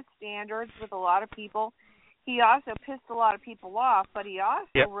lot of standards with a lot of people. He also pissed a lot of people off, but he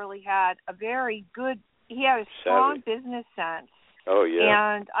also really had a very good, he had a strong business sense. Oh,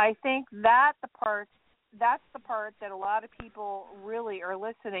 yeah. And I think that's the part that a lot of people really are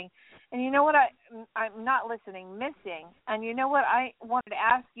listening. And you know what I'm not listening, missing. And you know what I wanted to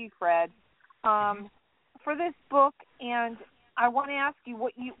ask you, Fred, for this book, and I want to ask you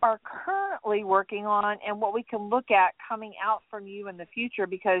what you are currently working on and what we can look at coming out from you in the future,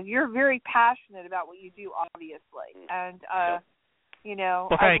 because you're very passionate about what you do, obviously. And you know,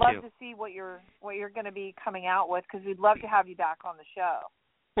 I'd love to see what you're going to be coming out with, because we'd love to have you back on the show.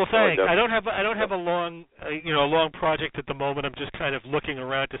 Well, thanks. I don't have a long project at the moment. I'm just kind of looking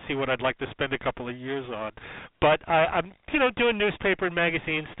around to see what I'd like to spend a couple of years on. But I'm, you know, doing newspaper and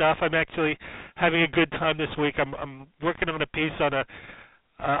magazine stuff. I'm actually having a good time this week. I'm working on a piece on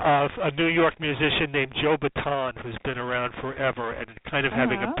a New York musician named Joe Baton, who's been around forever and kind of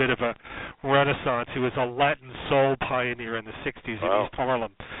having a bit of a renaissance. He was a Latin soul pioneer in the 60s in East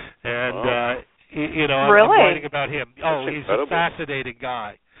Harlem. And you know, I'm writing about him. He's a fascinating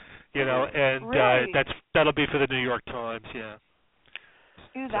guy. You know, and that'll be for the New York Times. Yeah.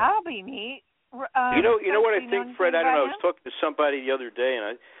 Ooh, that'll be neat. You know what I think, Fred? I don't know. I was talking to somebody the other day,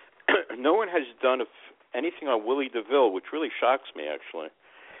 and no one has done anything on Willie DeVille, which really shocks me, actually.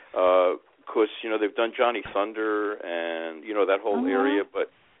 Because you know they've done Johnny Thunder and you know that whole area, but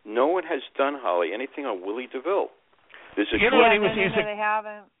no one has done, Holly, anything on Willie DeVille. There's a they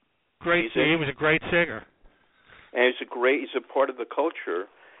haven't. He was a great singer. And he's a part of the culture.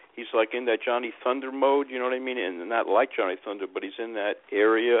 He's like in that Johnny Thunder mode, you know what I mean? And not like Johnny Thunder, but he's in that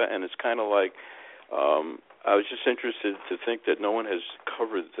area, and it's kind of like, I was just interested to think that no one has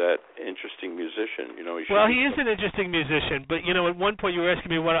covered that interesting musician. You know, he is an interesting musician, but you know, at one point you were asking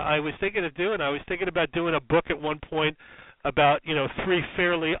me what I was thinking of doing. I was thinking about doing a book at one point about, you know, 3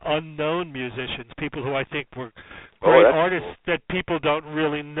 fairly unknown musicians, people who I think were great artists that people don't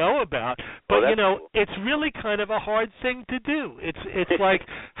really know about. But you know, it's really kind of a hard thing to do. It's like,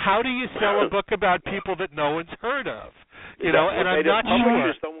 how do you sell a book about people that no one's heard of? You know, and I'm not sure.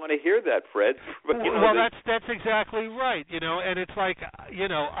 Publishers don't want to hear that, Fred. But, well, that's exactly right. You know, and it's like, you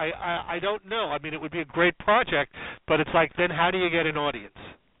know, I don't know. I mean, it would be a great project, but it's like, then how do you get an audience?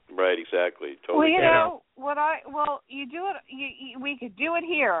 Right, exactly. Totally. Well, you know you do it. We could do it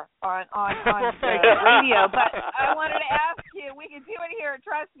here on radio, but I wanted to ask you. We could do it here.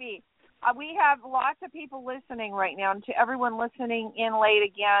 Trust me. We have lots of people listening right now, and to everyone listening in late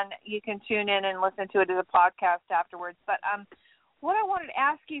again, you can tune in and listen to it as a podcast afterwards. But what I wanted to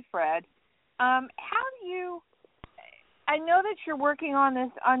ask you, Fred, how do you? I know that you're working on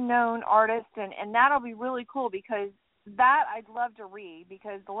this unknown artist, and that'll be really cool, because that I'd love to read,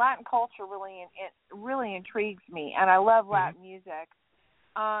 because the Latin culture really intrigues me, and I love Latin music.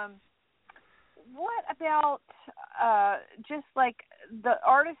 What about just like the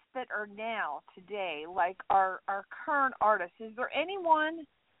artists that are now today, like our current artists? Is there anyone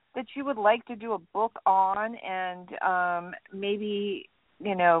that you would like to do a book on, and maybe,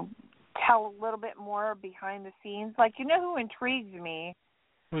 you know, tell a little bit more behind the scenes? Like, you know who intrigues me,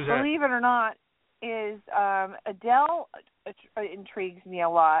 Who's that? believe it or not, is Adele intrigues me a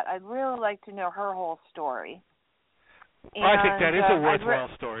lot. I'd really like to know her whole story. And, I think that is a worthwhile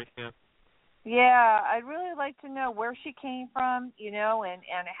story, yeah. Yeah, I'd really like to know where she came from, you know, and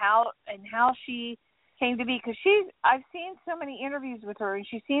how she came to be, because I've seen so many interviews with her, and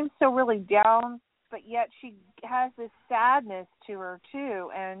she seems so really down, but yet she has this sadness to her too,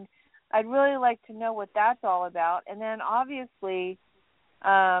 and I'd really like to know what that's all about. And then obviously,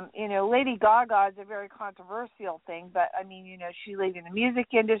 you know, Lady Gaga is a very controversial thing, but I mean, you know, she lived in the music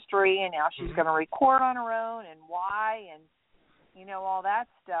industry, and now she's going to record on her own, and why, and you know, all that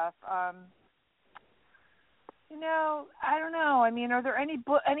stuff. You know, I don't know. I mean, are there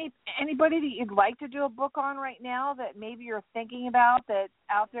anybody that you'd like to do a book on right now that maybe you're thinking about that's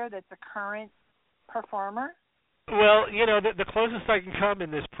out there that's a current performer? Well, you know, the closest I can come in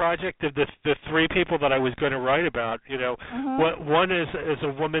this project of the three people that I was going to write about, you know, one is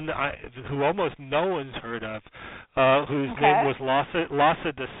a woman who almost no one's heard of, whose name was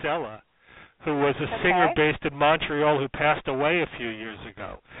Lassa DeSella, who was a singer based in Montreal who passed away a few years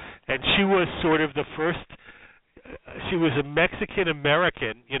ago. And she was sort of the first. She was a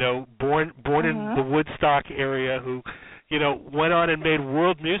Mexican-American, you know, born in the Woodstock area who, you know, went on and made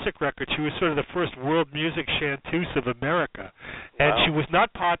world music records. She was sort of the first world music chanteuse of America. And she was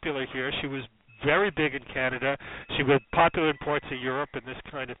not popular here. She was very big in Canada. She was popular in parts of Europe and this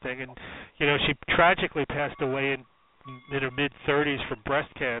kind of thing. And, you know, she tragically passed away in her mid-30s from breast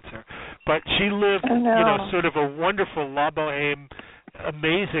cancer. But she lived, you know, sort of a wonderful La Boheme,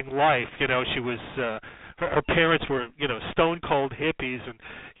 amazing life. You know, she was... her parents were, you know, stone-cold hippies, and,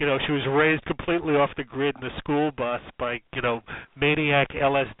 you know, she was raised completely off the grid in a school bus by, you know, maniac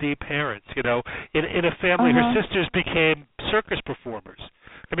LSD parents, you know. In a family, her sisters became circus performers.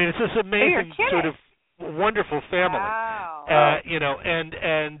 I mean, it's this amazing sort of wonderful family. Wow. You know,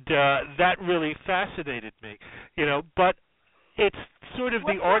 and that really fascinated me, you know. But it's sort of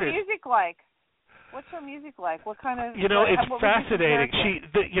the artist. What's her music like? What's her music like? What kind of? You know, it's fascinating.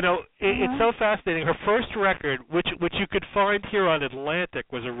 It's so fascinating. Her first record, which you could find here on Atlantic,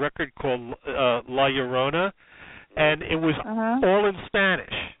 was a record called La Llorona, and it was all in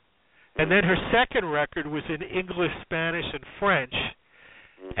Spanish. And then her second record was in English, Spanish, and French,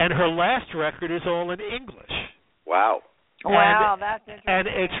 and her last record is all in English. Wow. Wow, that's interesting. And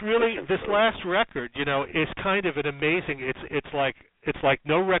it's really, this last record, you know, is kind of an amazing. It's like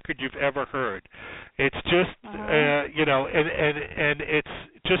no record you've ever heard. It's just you know, and it's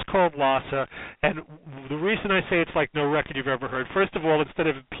just called Lassa. And the reason I say it's like no record you've ever heard, first of all, instead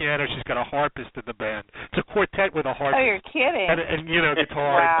of a piano, she's got a harpist in the band. It's a quartet with a harpist. Oh, you're kidding. And you know,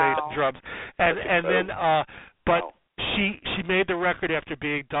 guitar and bass and drums. And then but she made the record after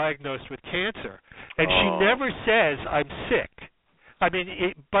being diagnosed with cancer. And she never says, I'm sick. I mean,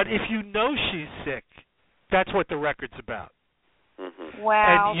 but if you know she's sick, that's what the record's about.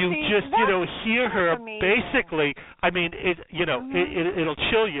 Wow. And you just, you know, hear her amazing. Basically, I mean, it'll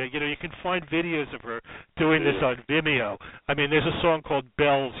chill you. You know, you can find videos of her doing this on Vimeo. I mean, there's a song called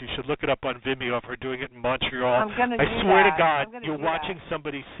Bells. You should look it up on Vimeo of her doing it in Montreal. I swear to God, you're watching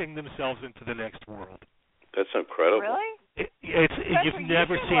somebody sing themselves into the next world. That's incredible. Really? You've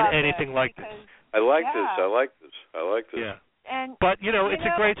never seen anything like this. I like this. Yeah. But you know, it's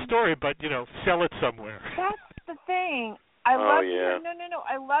a great story. But you know, sell it somewhere. That's the thing. I love to hear,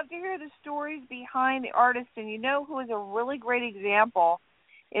 I love to hear the stories behind the artist. And you know who is a really great example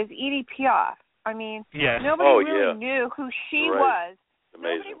is Edith Piaf. I mean, nobody really knew who she was.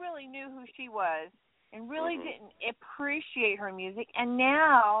 Amazing. Nobody really knew who she was, and really didn't appreciate her music. And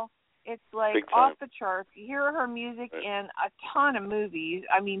now it's like off the charts. You hear her music in a ton of movies.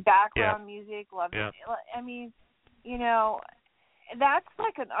 I mean, background music, love it. I mean, you know, that's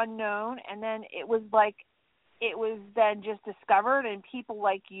like an unknown. And then it was then just discovered, and people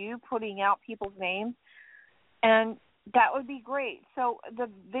like you putting out people's names, and that would be great. So the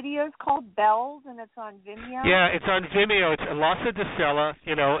video's called Bells, and it's on Vimeo? Yeah, it's on Vimeo. It's Lassa DeSella,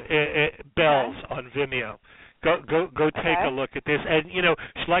 you know, Bells on Vimeo. Go take a look at this. And, you know,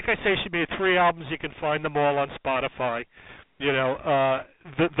 like I say, she made 3 albums. You can find them all on Spotify. You know,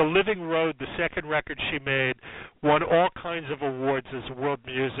 the Living Road, the second record she made, won all kinds of awards as World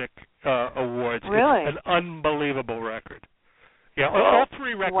Music Awards. Really? It's an unbelievable record. Yeah, all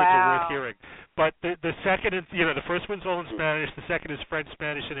 3 records are worth hearing. But the second is, you know, the first one's all in Spanish, the second is French,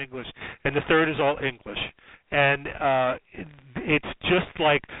 Spanish, and English, and the third is all English. And it's just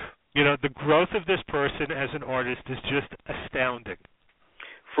like, you know, the growth of this person as an artist is just astounding.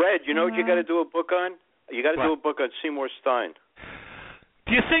 Fred, you know what you got to do a book on? You got to do a book on Seymour Stein.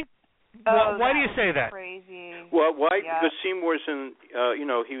 Do you think? Why do you say that? Crazy. Well, why? Yeah. Because Seymour's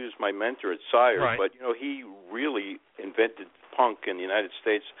he was my mentor at Sire, right. But he really invented punk in the United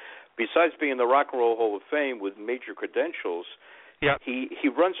States. Besides being in the Rock and Roll Hall of Fame with major credentials, he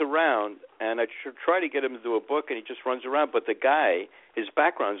runs around, and I try to get him to do a book, and he just runs around. But the guy, his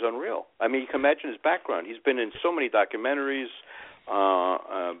background's unreal. I mean, you can imagine his background. He's been in so many documentaries.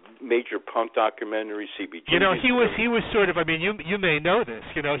 Major punk documentaries, CBG. He was sort of. I mean, you may know this.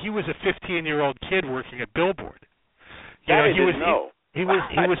 He was a 15-year-old kid working at Billboard. He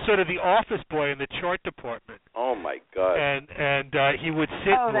was sort of the office boy in the chart department. Oh my God! And he would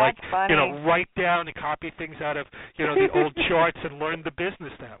sit and write down and copy things out of the old charts and learn the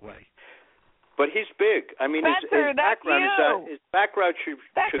business that way. But he's big. I mean, Spencer, his background should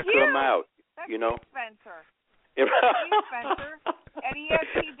come out. That's Spencer. Spencer. And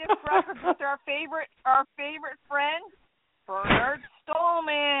ESP Disc Records with our favorite friend, Bernard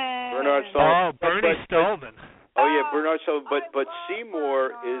Stolman. Oh, Bernie Stolman. Oh yeah, Bernard Stolman. But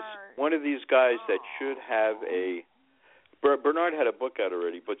Seymour is one of these guys that should have a. Bernard had a book out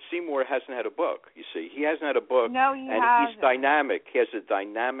already, but Seymour hasn't had a book. You see, he hasn't had a book. No, he hasn't. And he's dynamic. He has a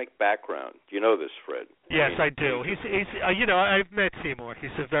dynamic background. You know this, Fred? Yes, I do. He's I've met Seymour.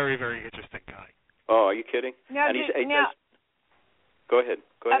 He's a very, very interesting guy. Oh, are you kidding? No, go ahead.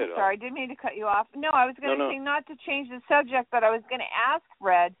 I'm sorry, I didn't mean to cut you off. No, I was going to say not to change the subject, but I was going to ask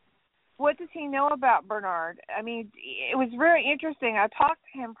Fred, what does he know about Bernard? I mean, it was very interesting. I talked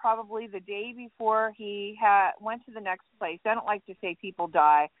to him probably the day before he went to the next place. I don't like to say people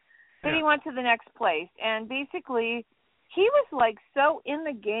die, but he went to the next place. And basically, he was so in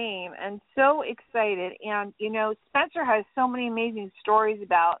the game and so excited. And, Spencer has so many amazing stories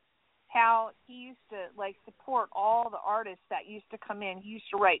about how he used to support all the artists that used to come in. He used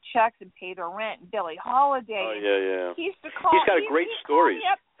to write checks and pay their rent. And Billie Holiday. Oh yeah. He used to call. He's got great stories.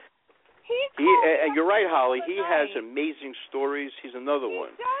 You're right, Holly. He has amazing stories. He's another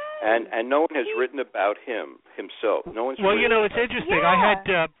one. And no one has written about himself. No one's. Well, it's interesting.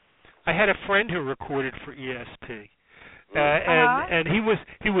 Yeah. I had a friend who recorded for ESP, and he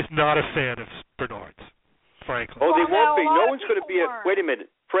was not a fan of Bernard's, frankly. Oh, they won't be. No one's going to be wait a minute.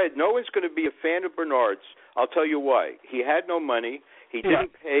 Fred, no one's going to be a fan of Bernard's. I'll tell you why. He had no money. He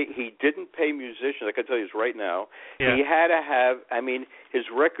didn't pay musicians. I can tell you this right now. Yeah. He had to have. I mean, his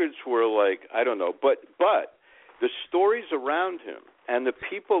records were I don't know, but the stories around him and the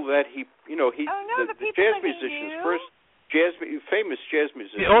people that the jazz musicians first. Famous jazz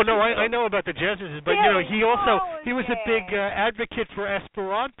musicians. Oh no, I know about the jazz musicians, but he was a big advocate for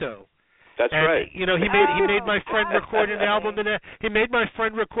Esperanto. That's right. He made my friend record an album, and he made my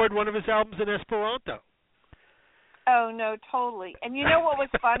friend record one of his albums in Esperanto. Oh no, totally. And you know what was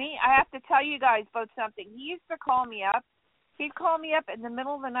funny? I have to tell you guys both something. He used to call me up. He'd call me up in the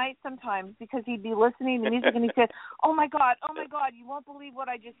middle of the night sometimes because he'd be listening to music, and he said, oh my God, you won't believe what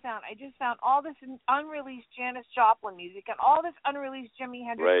I just found. I just found all this unreleased Janis Joplin music and all this unreleased Jimi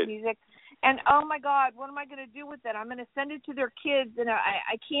Hendrix music, and oh my God, what am I going to do with it? I'm going to send it to their kids, and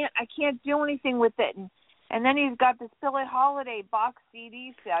I can't do anything with it. And then he's got this Billie Holiday box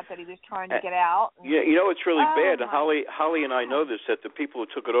CD set that he was trying to get out. Yeah, it's really bad. And Holly and I know this, that the people who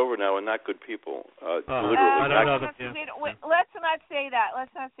took it over now are not good people. Literally. Let's not say that.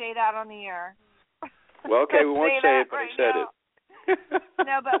 Let's not say that on the air. Well, okay, we won't say it, but I said it.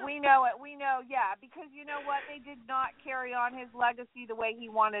 No, but we know it. We know, because you know what? They did not carry on his legacy the way he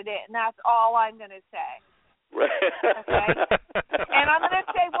wanted it, and that's all I'm going to say. Right. Okay? And I'm going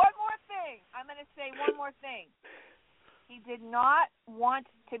to say one more thing. He did not want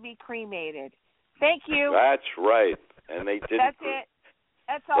to be cremated. Thank you. That's right. And they didn't. That's it.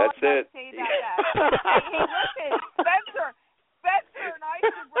 That's all I'm going to say about that. Hey, listen, Spencer and I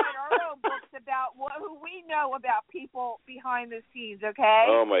should write our own books about who we know about people behind the scenes,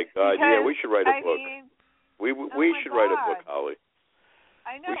 okay? Oh, my God. Because, we should write a book. We should write a book, Holly.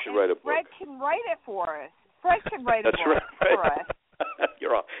 I know. We should write a book. Fred can write it for us. Fred can write a book for us.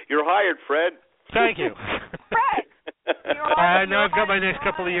 You're hired, Fred. Thank you. Fred! I know I've got my next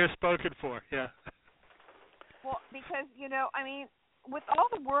couple of years spoken for, yeah. Well, because, with all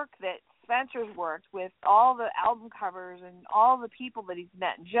the work that Spencer's worked, with all the album covers and all the people that he's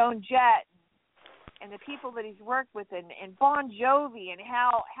met, and Joan Jett, and the people that he's worked with, and Bon Jovi, and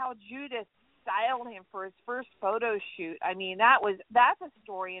how Judas styled him for his first photo shoot. I mean, that's a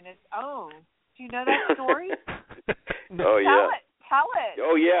story in its own. Do you know that story? Oh, yeah. Tell it.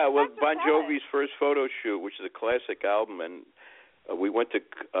 Oh, yeah. Well, Bon Jovi's first photo shoot, which is a classic album, and we went to,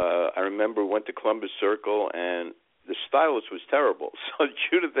 I remember, went to Columbus Circle, and the stylist was terrible. So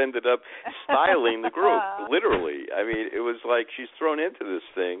Judith ended up styling the group, literally. I mean, it was like she's thrown into this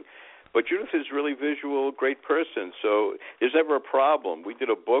thing. But Judith is really visual, great person. So there's never a problem. We did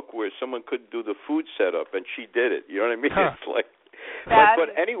a book where someone couldn't do the food setup, and she did it. You know what I mean? It's like,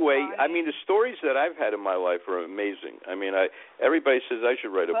 but anyway, funny. I mean, the stories that I've had in my life are amazing. I mean, everybody says I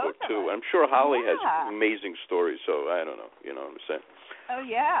should write a book too. I'm sure Holly has amazing stories. So I don't know. You know what I'm saying? Oh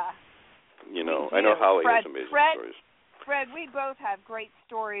yeah. You know, I know Holly has amazing stories. Fred, we both have great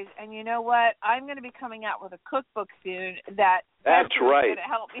stories, and you know what? I'm going to be coming out with a cookbook soon that's right. going to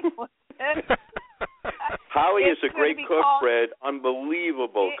help me with it. Holly is a great cook, Fred.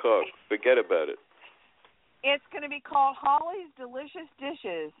 Unbelievable cook. Forget about it. It's going to be called Holly's Delicious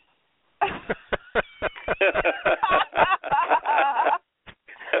Dishes. I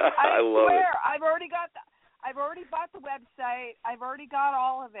love it. I've already bought the website. I've already got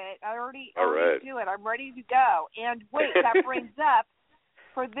all of it. I already do it. I'm ready to go. And wait, that brings up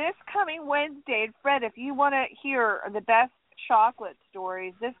for this coming Wednesday, and Fred, if you want to hear the best chocolate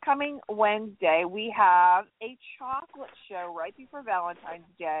stories, this coming Wednesday we have a chocolate show right before Valentine's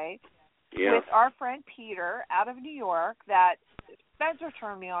Day with our friend Peter out of New York that Spencer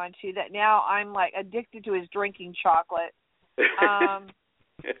turned me on to, that now I'm like addicted to his drinking chocolate.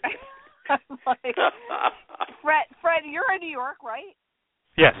 Like, Fred, you're in New York, right?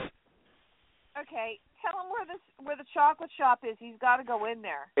 Yes. Okay, tell him where the chocolate shop is. He's got to go in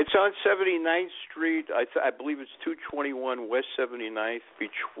there. It's on 79th Street. I believe it's 221 West 79th,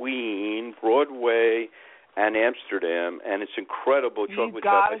 between Broadway and Amsterdam, and it's incredible chocolate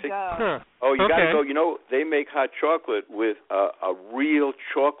shop. You gotta go. Oh, you gotta go. You know, they make hot chocolate with a real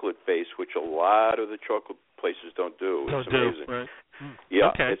chocolate base, which a lot of the chocolate places don't do. It's amazing. Right.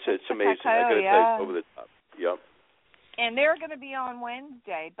 Yeah, it's amazing. I gotta tell you, over the top. Yep. And they're going to be on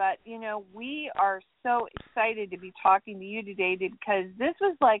Wednesday, but you know, we are so excited to be talking to you today because this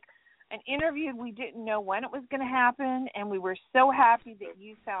was like an interview we didn't know when it was going to happen, and we were so happy that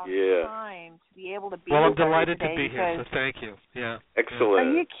you found time to be able to be here. Well, I'm here delighted today to be here, so thank you. Yeah. Excellent.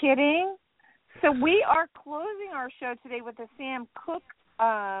 Are you kidding? So we are closing our show today with the Sam Cooke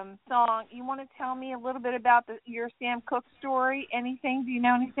song. You want to tell me a little bit about your Sam Cooke story? Anything? Do you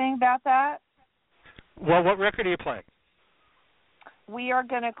know anything about that? Well, what record are you playing? We are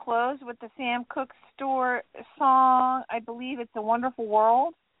going to close with the Sam Cooke song. I believe it's A Wonderful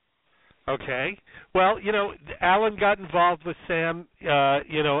World. Okay. Well, you know, Allen got involved with Sam,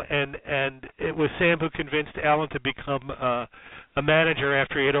 you know, and it was Sam who convinced Allen to become a manager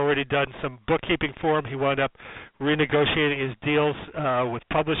after he had already done some bookkeeping for him. He wound up renegotiating his deals with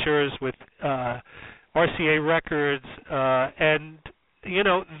publishers, with RCA Records, and, you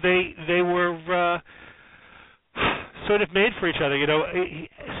know, they were sort of made for each other. You know,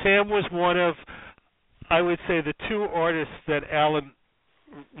 Sam was one of, I would say, the two artists that Allen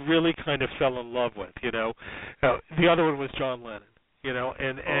really kind of fell in love with. You know, the other one was John Lennon. You know,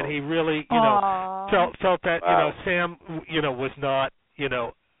 and he really, you know, felt that, you know, Sam, you know, was not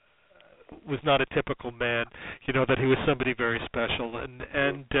a typical man. You know, that he was somebody very special.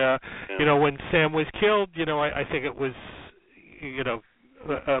 And you know, when Sam was killed, you know, I think it was, you know,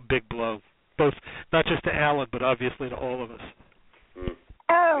 a big blow. Both, not just to Allen, but obviously to all of us.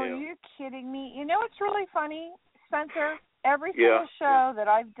 Oh, you're kidding me. You know what's really funny, Spencer? Every single show that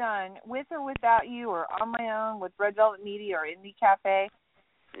I've done, with or without you, or on my own, with Red Velvet Media or Indie Cafe,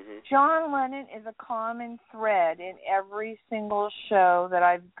 John Lennon is a common thread in every single show that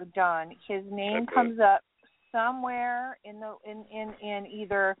I've done. His name comes up somewhere in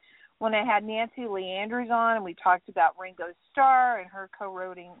either when I had Nancy Lee Andrews on and we talked about Ringo Starr and her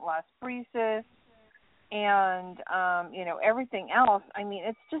co-writing Las Brisas and, you know, everything else. I mean,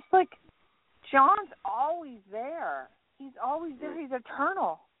 it's just like John's always there. He's always there. He's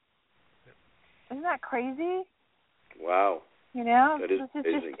eternal. Isn't that crazy? Wow. You know? That is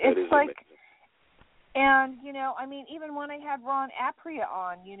amazing. It's like, amazing. And, you know, I mean, even when I had Ron Apria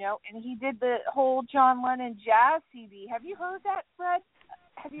on, you know, and he did the whole John Lennon jazz CD. Have you heard that, Fred?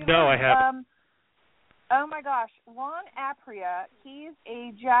 No, I haven't. Oh, my gosh. Ron Apria, he's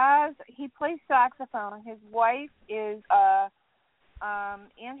a jazz, he plays saxophone. His wife is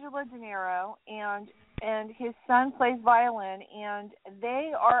Angela De Niro, and his son plays violin, and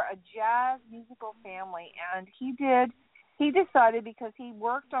they are a jazz musical family. And he decided, because he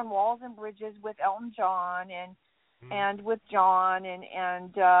worked on Walls and Bridges with Elton John and with John, and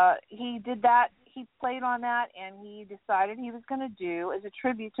he did that. He played on that, and he decided he was going to do, as a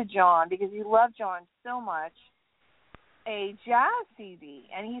tribute to John, because he loved John so much, a jazz CD.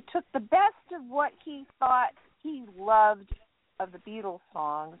 And he took the best of what he thought he loved of the Beatles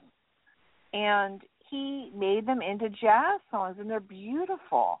songs, and he made them into jazz songs, and they're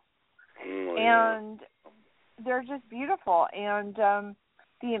beautiful. Yeah. They're just beautiful. And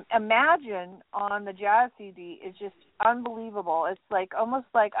the Imagine on the jazz CD is just unbelievable. It's like almost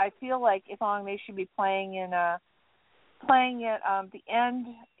like I feel like if they should be playing it the end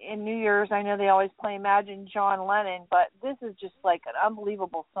in New Year's. I know they always play Imagine John Lennon, but this is just like an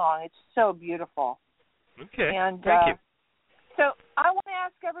unbelievable song. It's so beautiful. Okay. And thank you. So I want to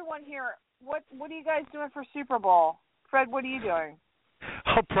ask everyone here, what are you guys doing for Super Bowl? Fred, what are you doing?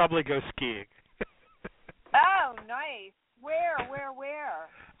 I'll probably go skiing. Oh, nice. Where?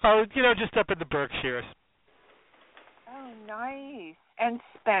 Oh, just up in the Berkshires. Oh, nice. And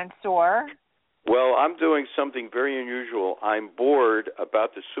Spencer? Well, I'm doing something very unusual. I'm bored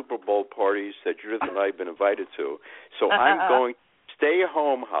about the Super Bowl parties that Judith and I have been invited to. So I'm going to stay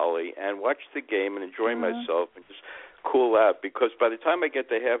home, Holly, and watch the game and enjoy myself and just cool out, because by the time I get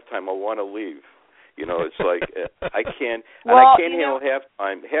to halftime, I'll want to leave. It's like I can't handle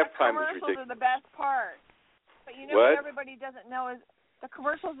halftime. Halftime is ridiculous. Commercials are the best part. But what everybody doesn't know is the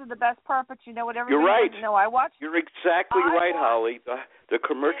commercials are the best part, but what everybody You're right. doesn't know? You're exactly right, Holly. The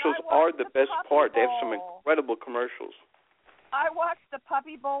commercials are the best part. They have some incredible commercials. I watched the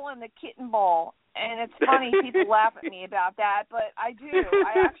Puppy Bowl and the Kitten Bowl, and it's funny, people laugh at me about that, but I do.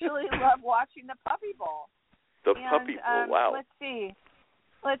 I actually love watching the Puppy Bowl. Puppy Bowl, wow. Let's see.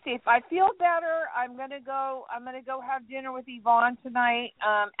 If I feel better, I'm gonna go have dinner with Yvonne tonight.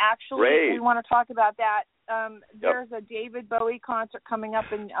 Actually, Great. We want to talk about that. There's a David Bowie concert coming up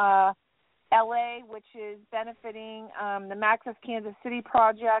in LA, which is benefiting the Access Kansas City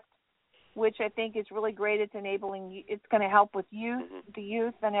project, which I think is really great. It's enabling. It's going to help with the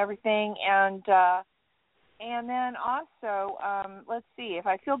youth and everything. And then also, let's see. If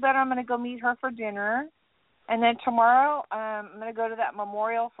I feel better, I'm going to go meet her for dinner. And then tomorrow, I'm going to go to that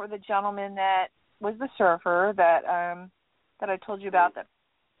memorial for the gentleman that was the surfer that I told you about that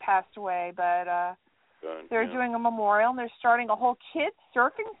passed away. But they're doing a memorial, and they're starting a whole kids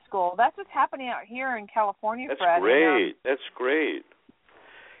surfing school. That's what's happening out here in California, That's Fred. Great. That's great.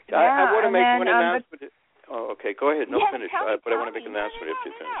 Yeah, I want to make one But, announcement. Okay, go ahead. Finish. But I want to make an announcement if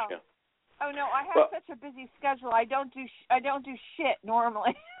you finish. Yeah. Oh no, I have such a busy schedule. I don't do shit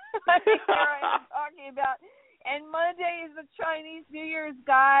normally. I think I'm talking about. And Monday is the Chinese New Year's,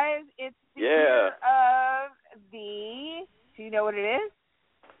 guys. It's the year of the. Do you know what it is?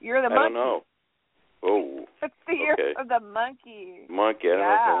 You're the monkey. I don't know. Oh. It's the year of the monkey. Monkey. I don't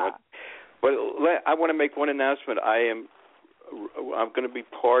know. But I want to make one announcement. I'm going to be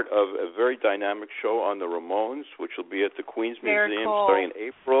part of a very dynamic show on the Ramones, which will be at the Queens Museum starting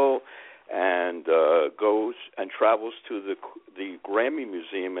in April, and goes and travels to the Grammy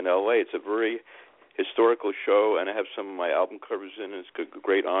Museum in L.A. It's a very historical show, and I have some of my album covers in. It's a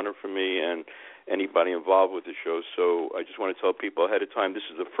great honor for me and anybody involved with the show. So I just want to tell people ahead of time, this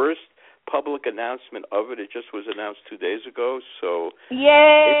is the first public announcement of it. It just was announced 2 days ago. So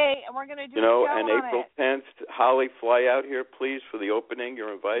yay! And we're going to do a show and on April it. 10th, Holly, fly out here, please, for the opening.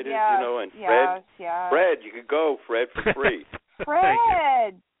 You're invited. Yes, and Fred, you could go, Fred, for free.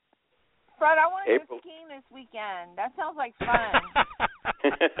 Fred, I want to go skiing this weekend. That sounds like fun.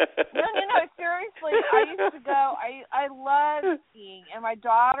 No, seriously. I used to go. I love skiing, and my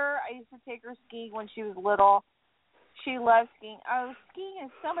daughter, I used to take her skiing when she was little. She loves skiing. Oh, skiing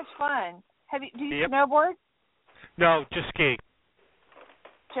is so much fun. Do you snowboard? No, just skiing.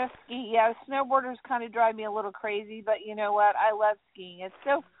 Just ski. Yeah, snowboarders kind of drive me a little crazy, but you know what? I love skiing. It's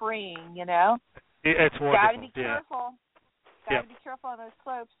so freeing, It's wonderful. Got to be careful. Got to be careful on those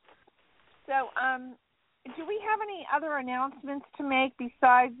slopes. So, do we have any other announcements to make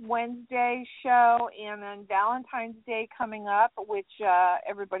besides Wednesday's show and then Valentine's Day coming up, which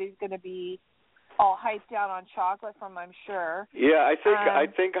everybody's going to be all hyped out on chocolate from, I'm sure. Yeah, I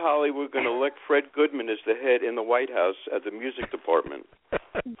think Holly, we're going to elect Fred Goodman as the head in the White House at the music department.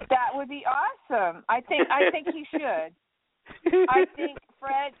 That would be awesome. I think he should. I think,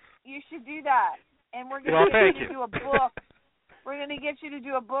 Fred, you should do that. And we're going to get you to do a book. We're going to get you to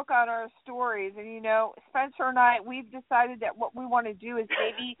do a book on our stories. And, Spencer and I, we've decided that what we want to do is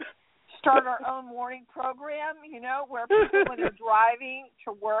maybe start our own morning program, where people, when they're driving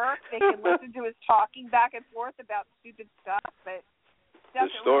to work, they can listen to us talking back and forth about stupid stuff. But the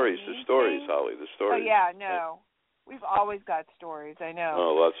stories, Holly, the stories. Oh, yeah, no. We've always got stories, I know.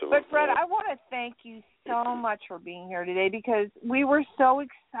 Oh, lots of them. But, Fred, I want to thank you so much for being here today, because we were so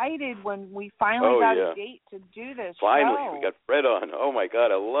excited when we finally got a date to do this Finally, show. we got Fred on. Oh, my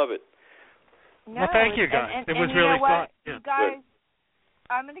God, I love it. No, well, thank you, guys. It was really fun. You guys,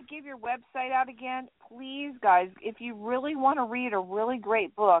 give your website out again. Please, guys, if you really want to read a really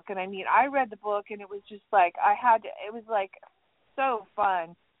great book, and I mean, I read the book and it was just like it was like so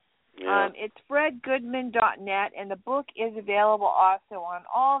fun. Yeah. It's fredgoodman.net, and the book is available also on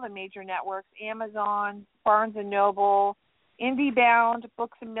all the major networks: Amazon, Barnes and Noble, IndieBound,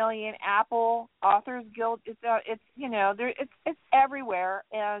 Books A Million, Apple, Authors Guild. It's everywhere,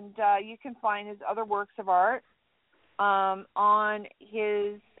 and you can find his other works of art on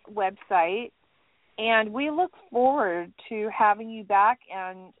his website. And we look forward to having you back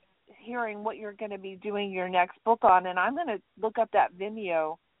and hearing what you're going to be doing your next book on. And I'm going to look up that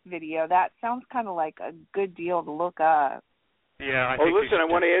Vimeo video. That sounds kind of like a good deal to look up. Yeah. Listen, I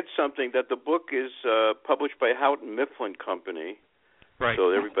want to add something, that the book is published by Houghton Mifflin Company. Right. So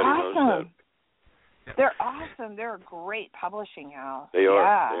everybody knows that. They're awesome. They're a great publishing house. They are.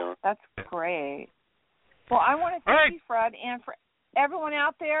 Yeah, They are. That's great. Well, I want to thank you, Fred, and for everyone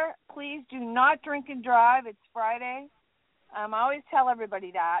out there, please do not drink and drive. It's Friday. I always tell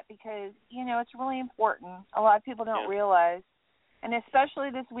everybody that because, it's really important. A lot of people don't realize. And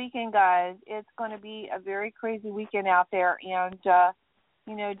especially this weekend, guys, it's going to be a very crazy weekend out there. And,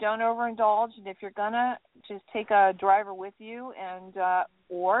 don't overindulge. And if you're going to, just take a driver with you and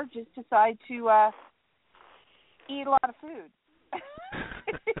or just decide to eat a lot of food.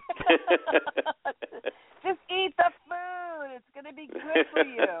 Just eat the food. It's going to be good for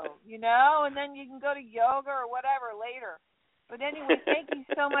you, and then you can go to yoga or whatever later. But anyway, thank you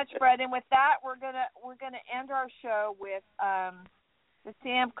so much, Fred. And with that, we're gonna end our show with the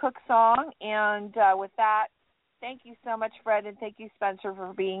Sam Cooke song. And with that, thank you so much, Fred, and thank you, Spencer,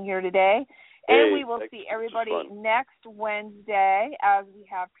 for being here today. And we will see everybody next Wednesday as we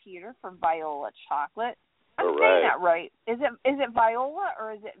have Peter from Viola Chocolate. I'm saying that right. Is it Viola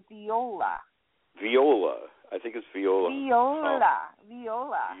or is it Viola? Viola. I think it's Viola. Viola.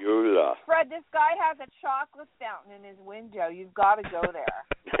 Fred, this guy has a chocolate fountain in his window. You've got to go there.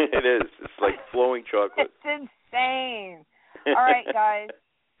 It is. It's like flowing chocolate. It's insane. All right, guys.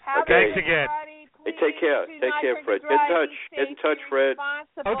 Thanks again. Hey, take care. Take care, Fred. Get in touch, Fred.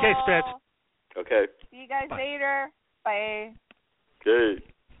 Okay, Spence. Okay. See you guys later. Bye. Okay.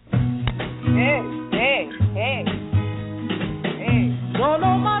 Hey. Don't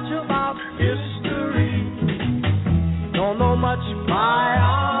know much about history. Don't know much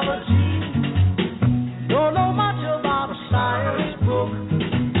biology. Don't know much about a science book.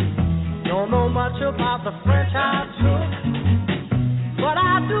 Don't know much about the French I took. But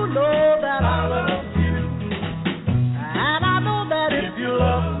I do know that I love you. And I know that if you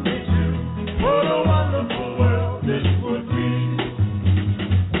love me too, what a wonderful world this would be.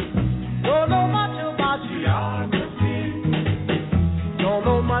 Don't know much about geography. Don't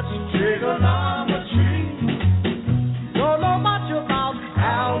know much trigonometry.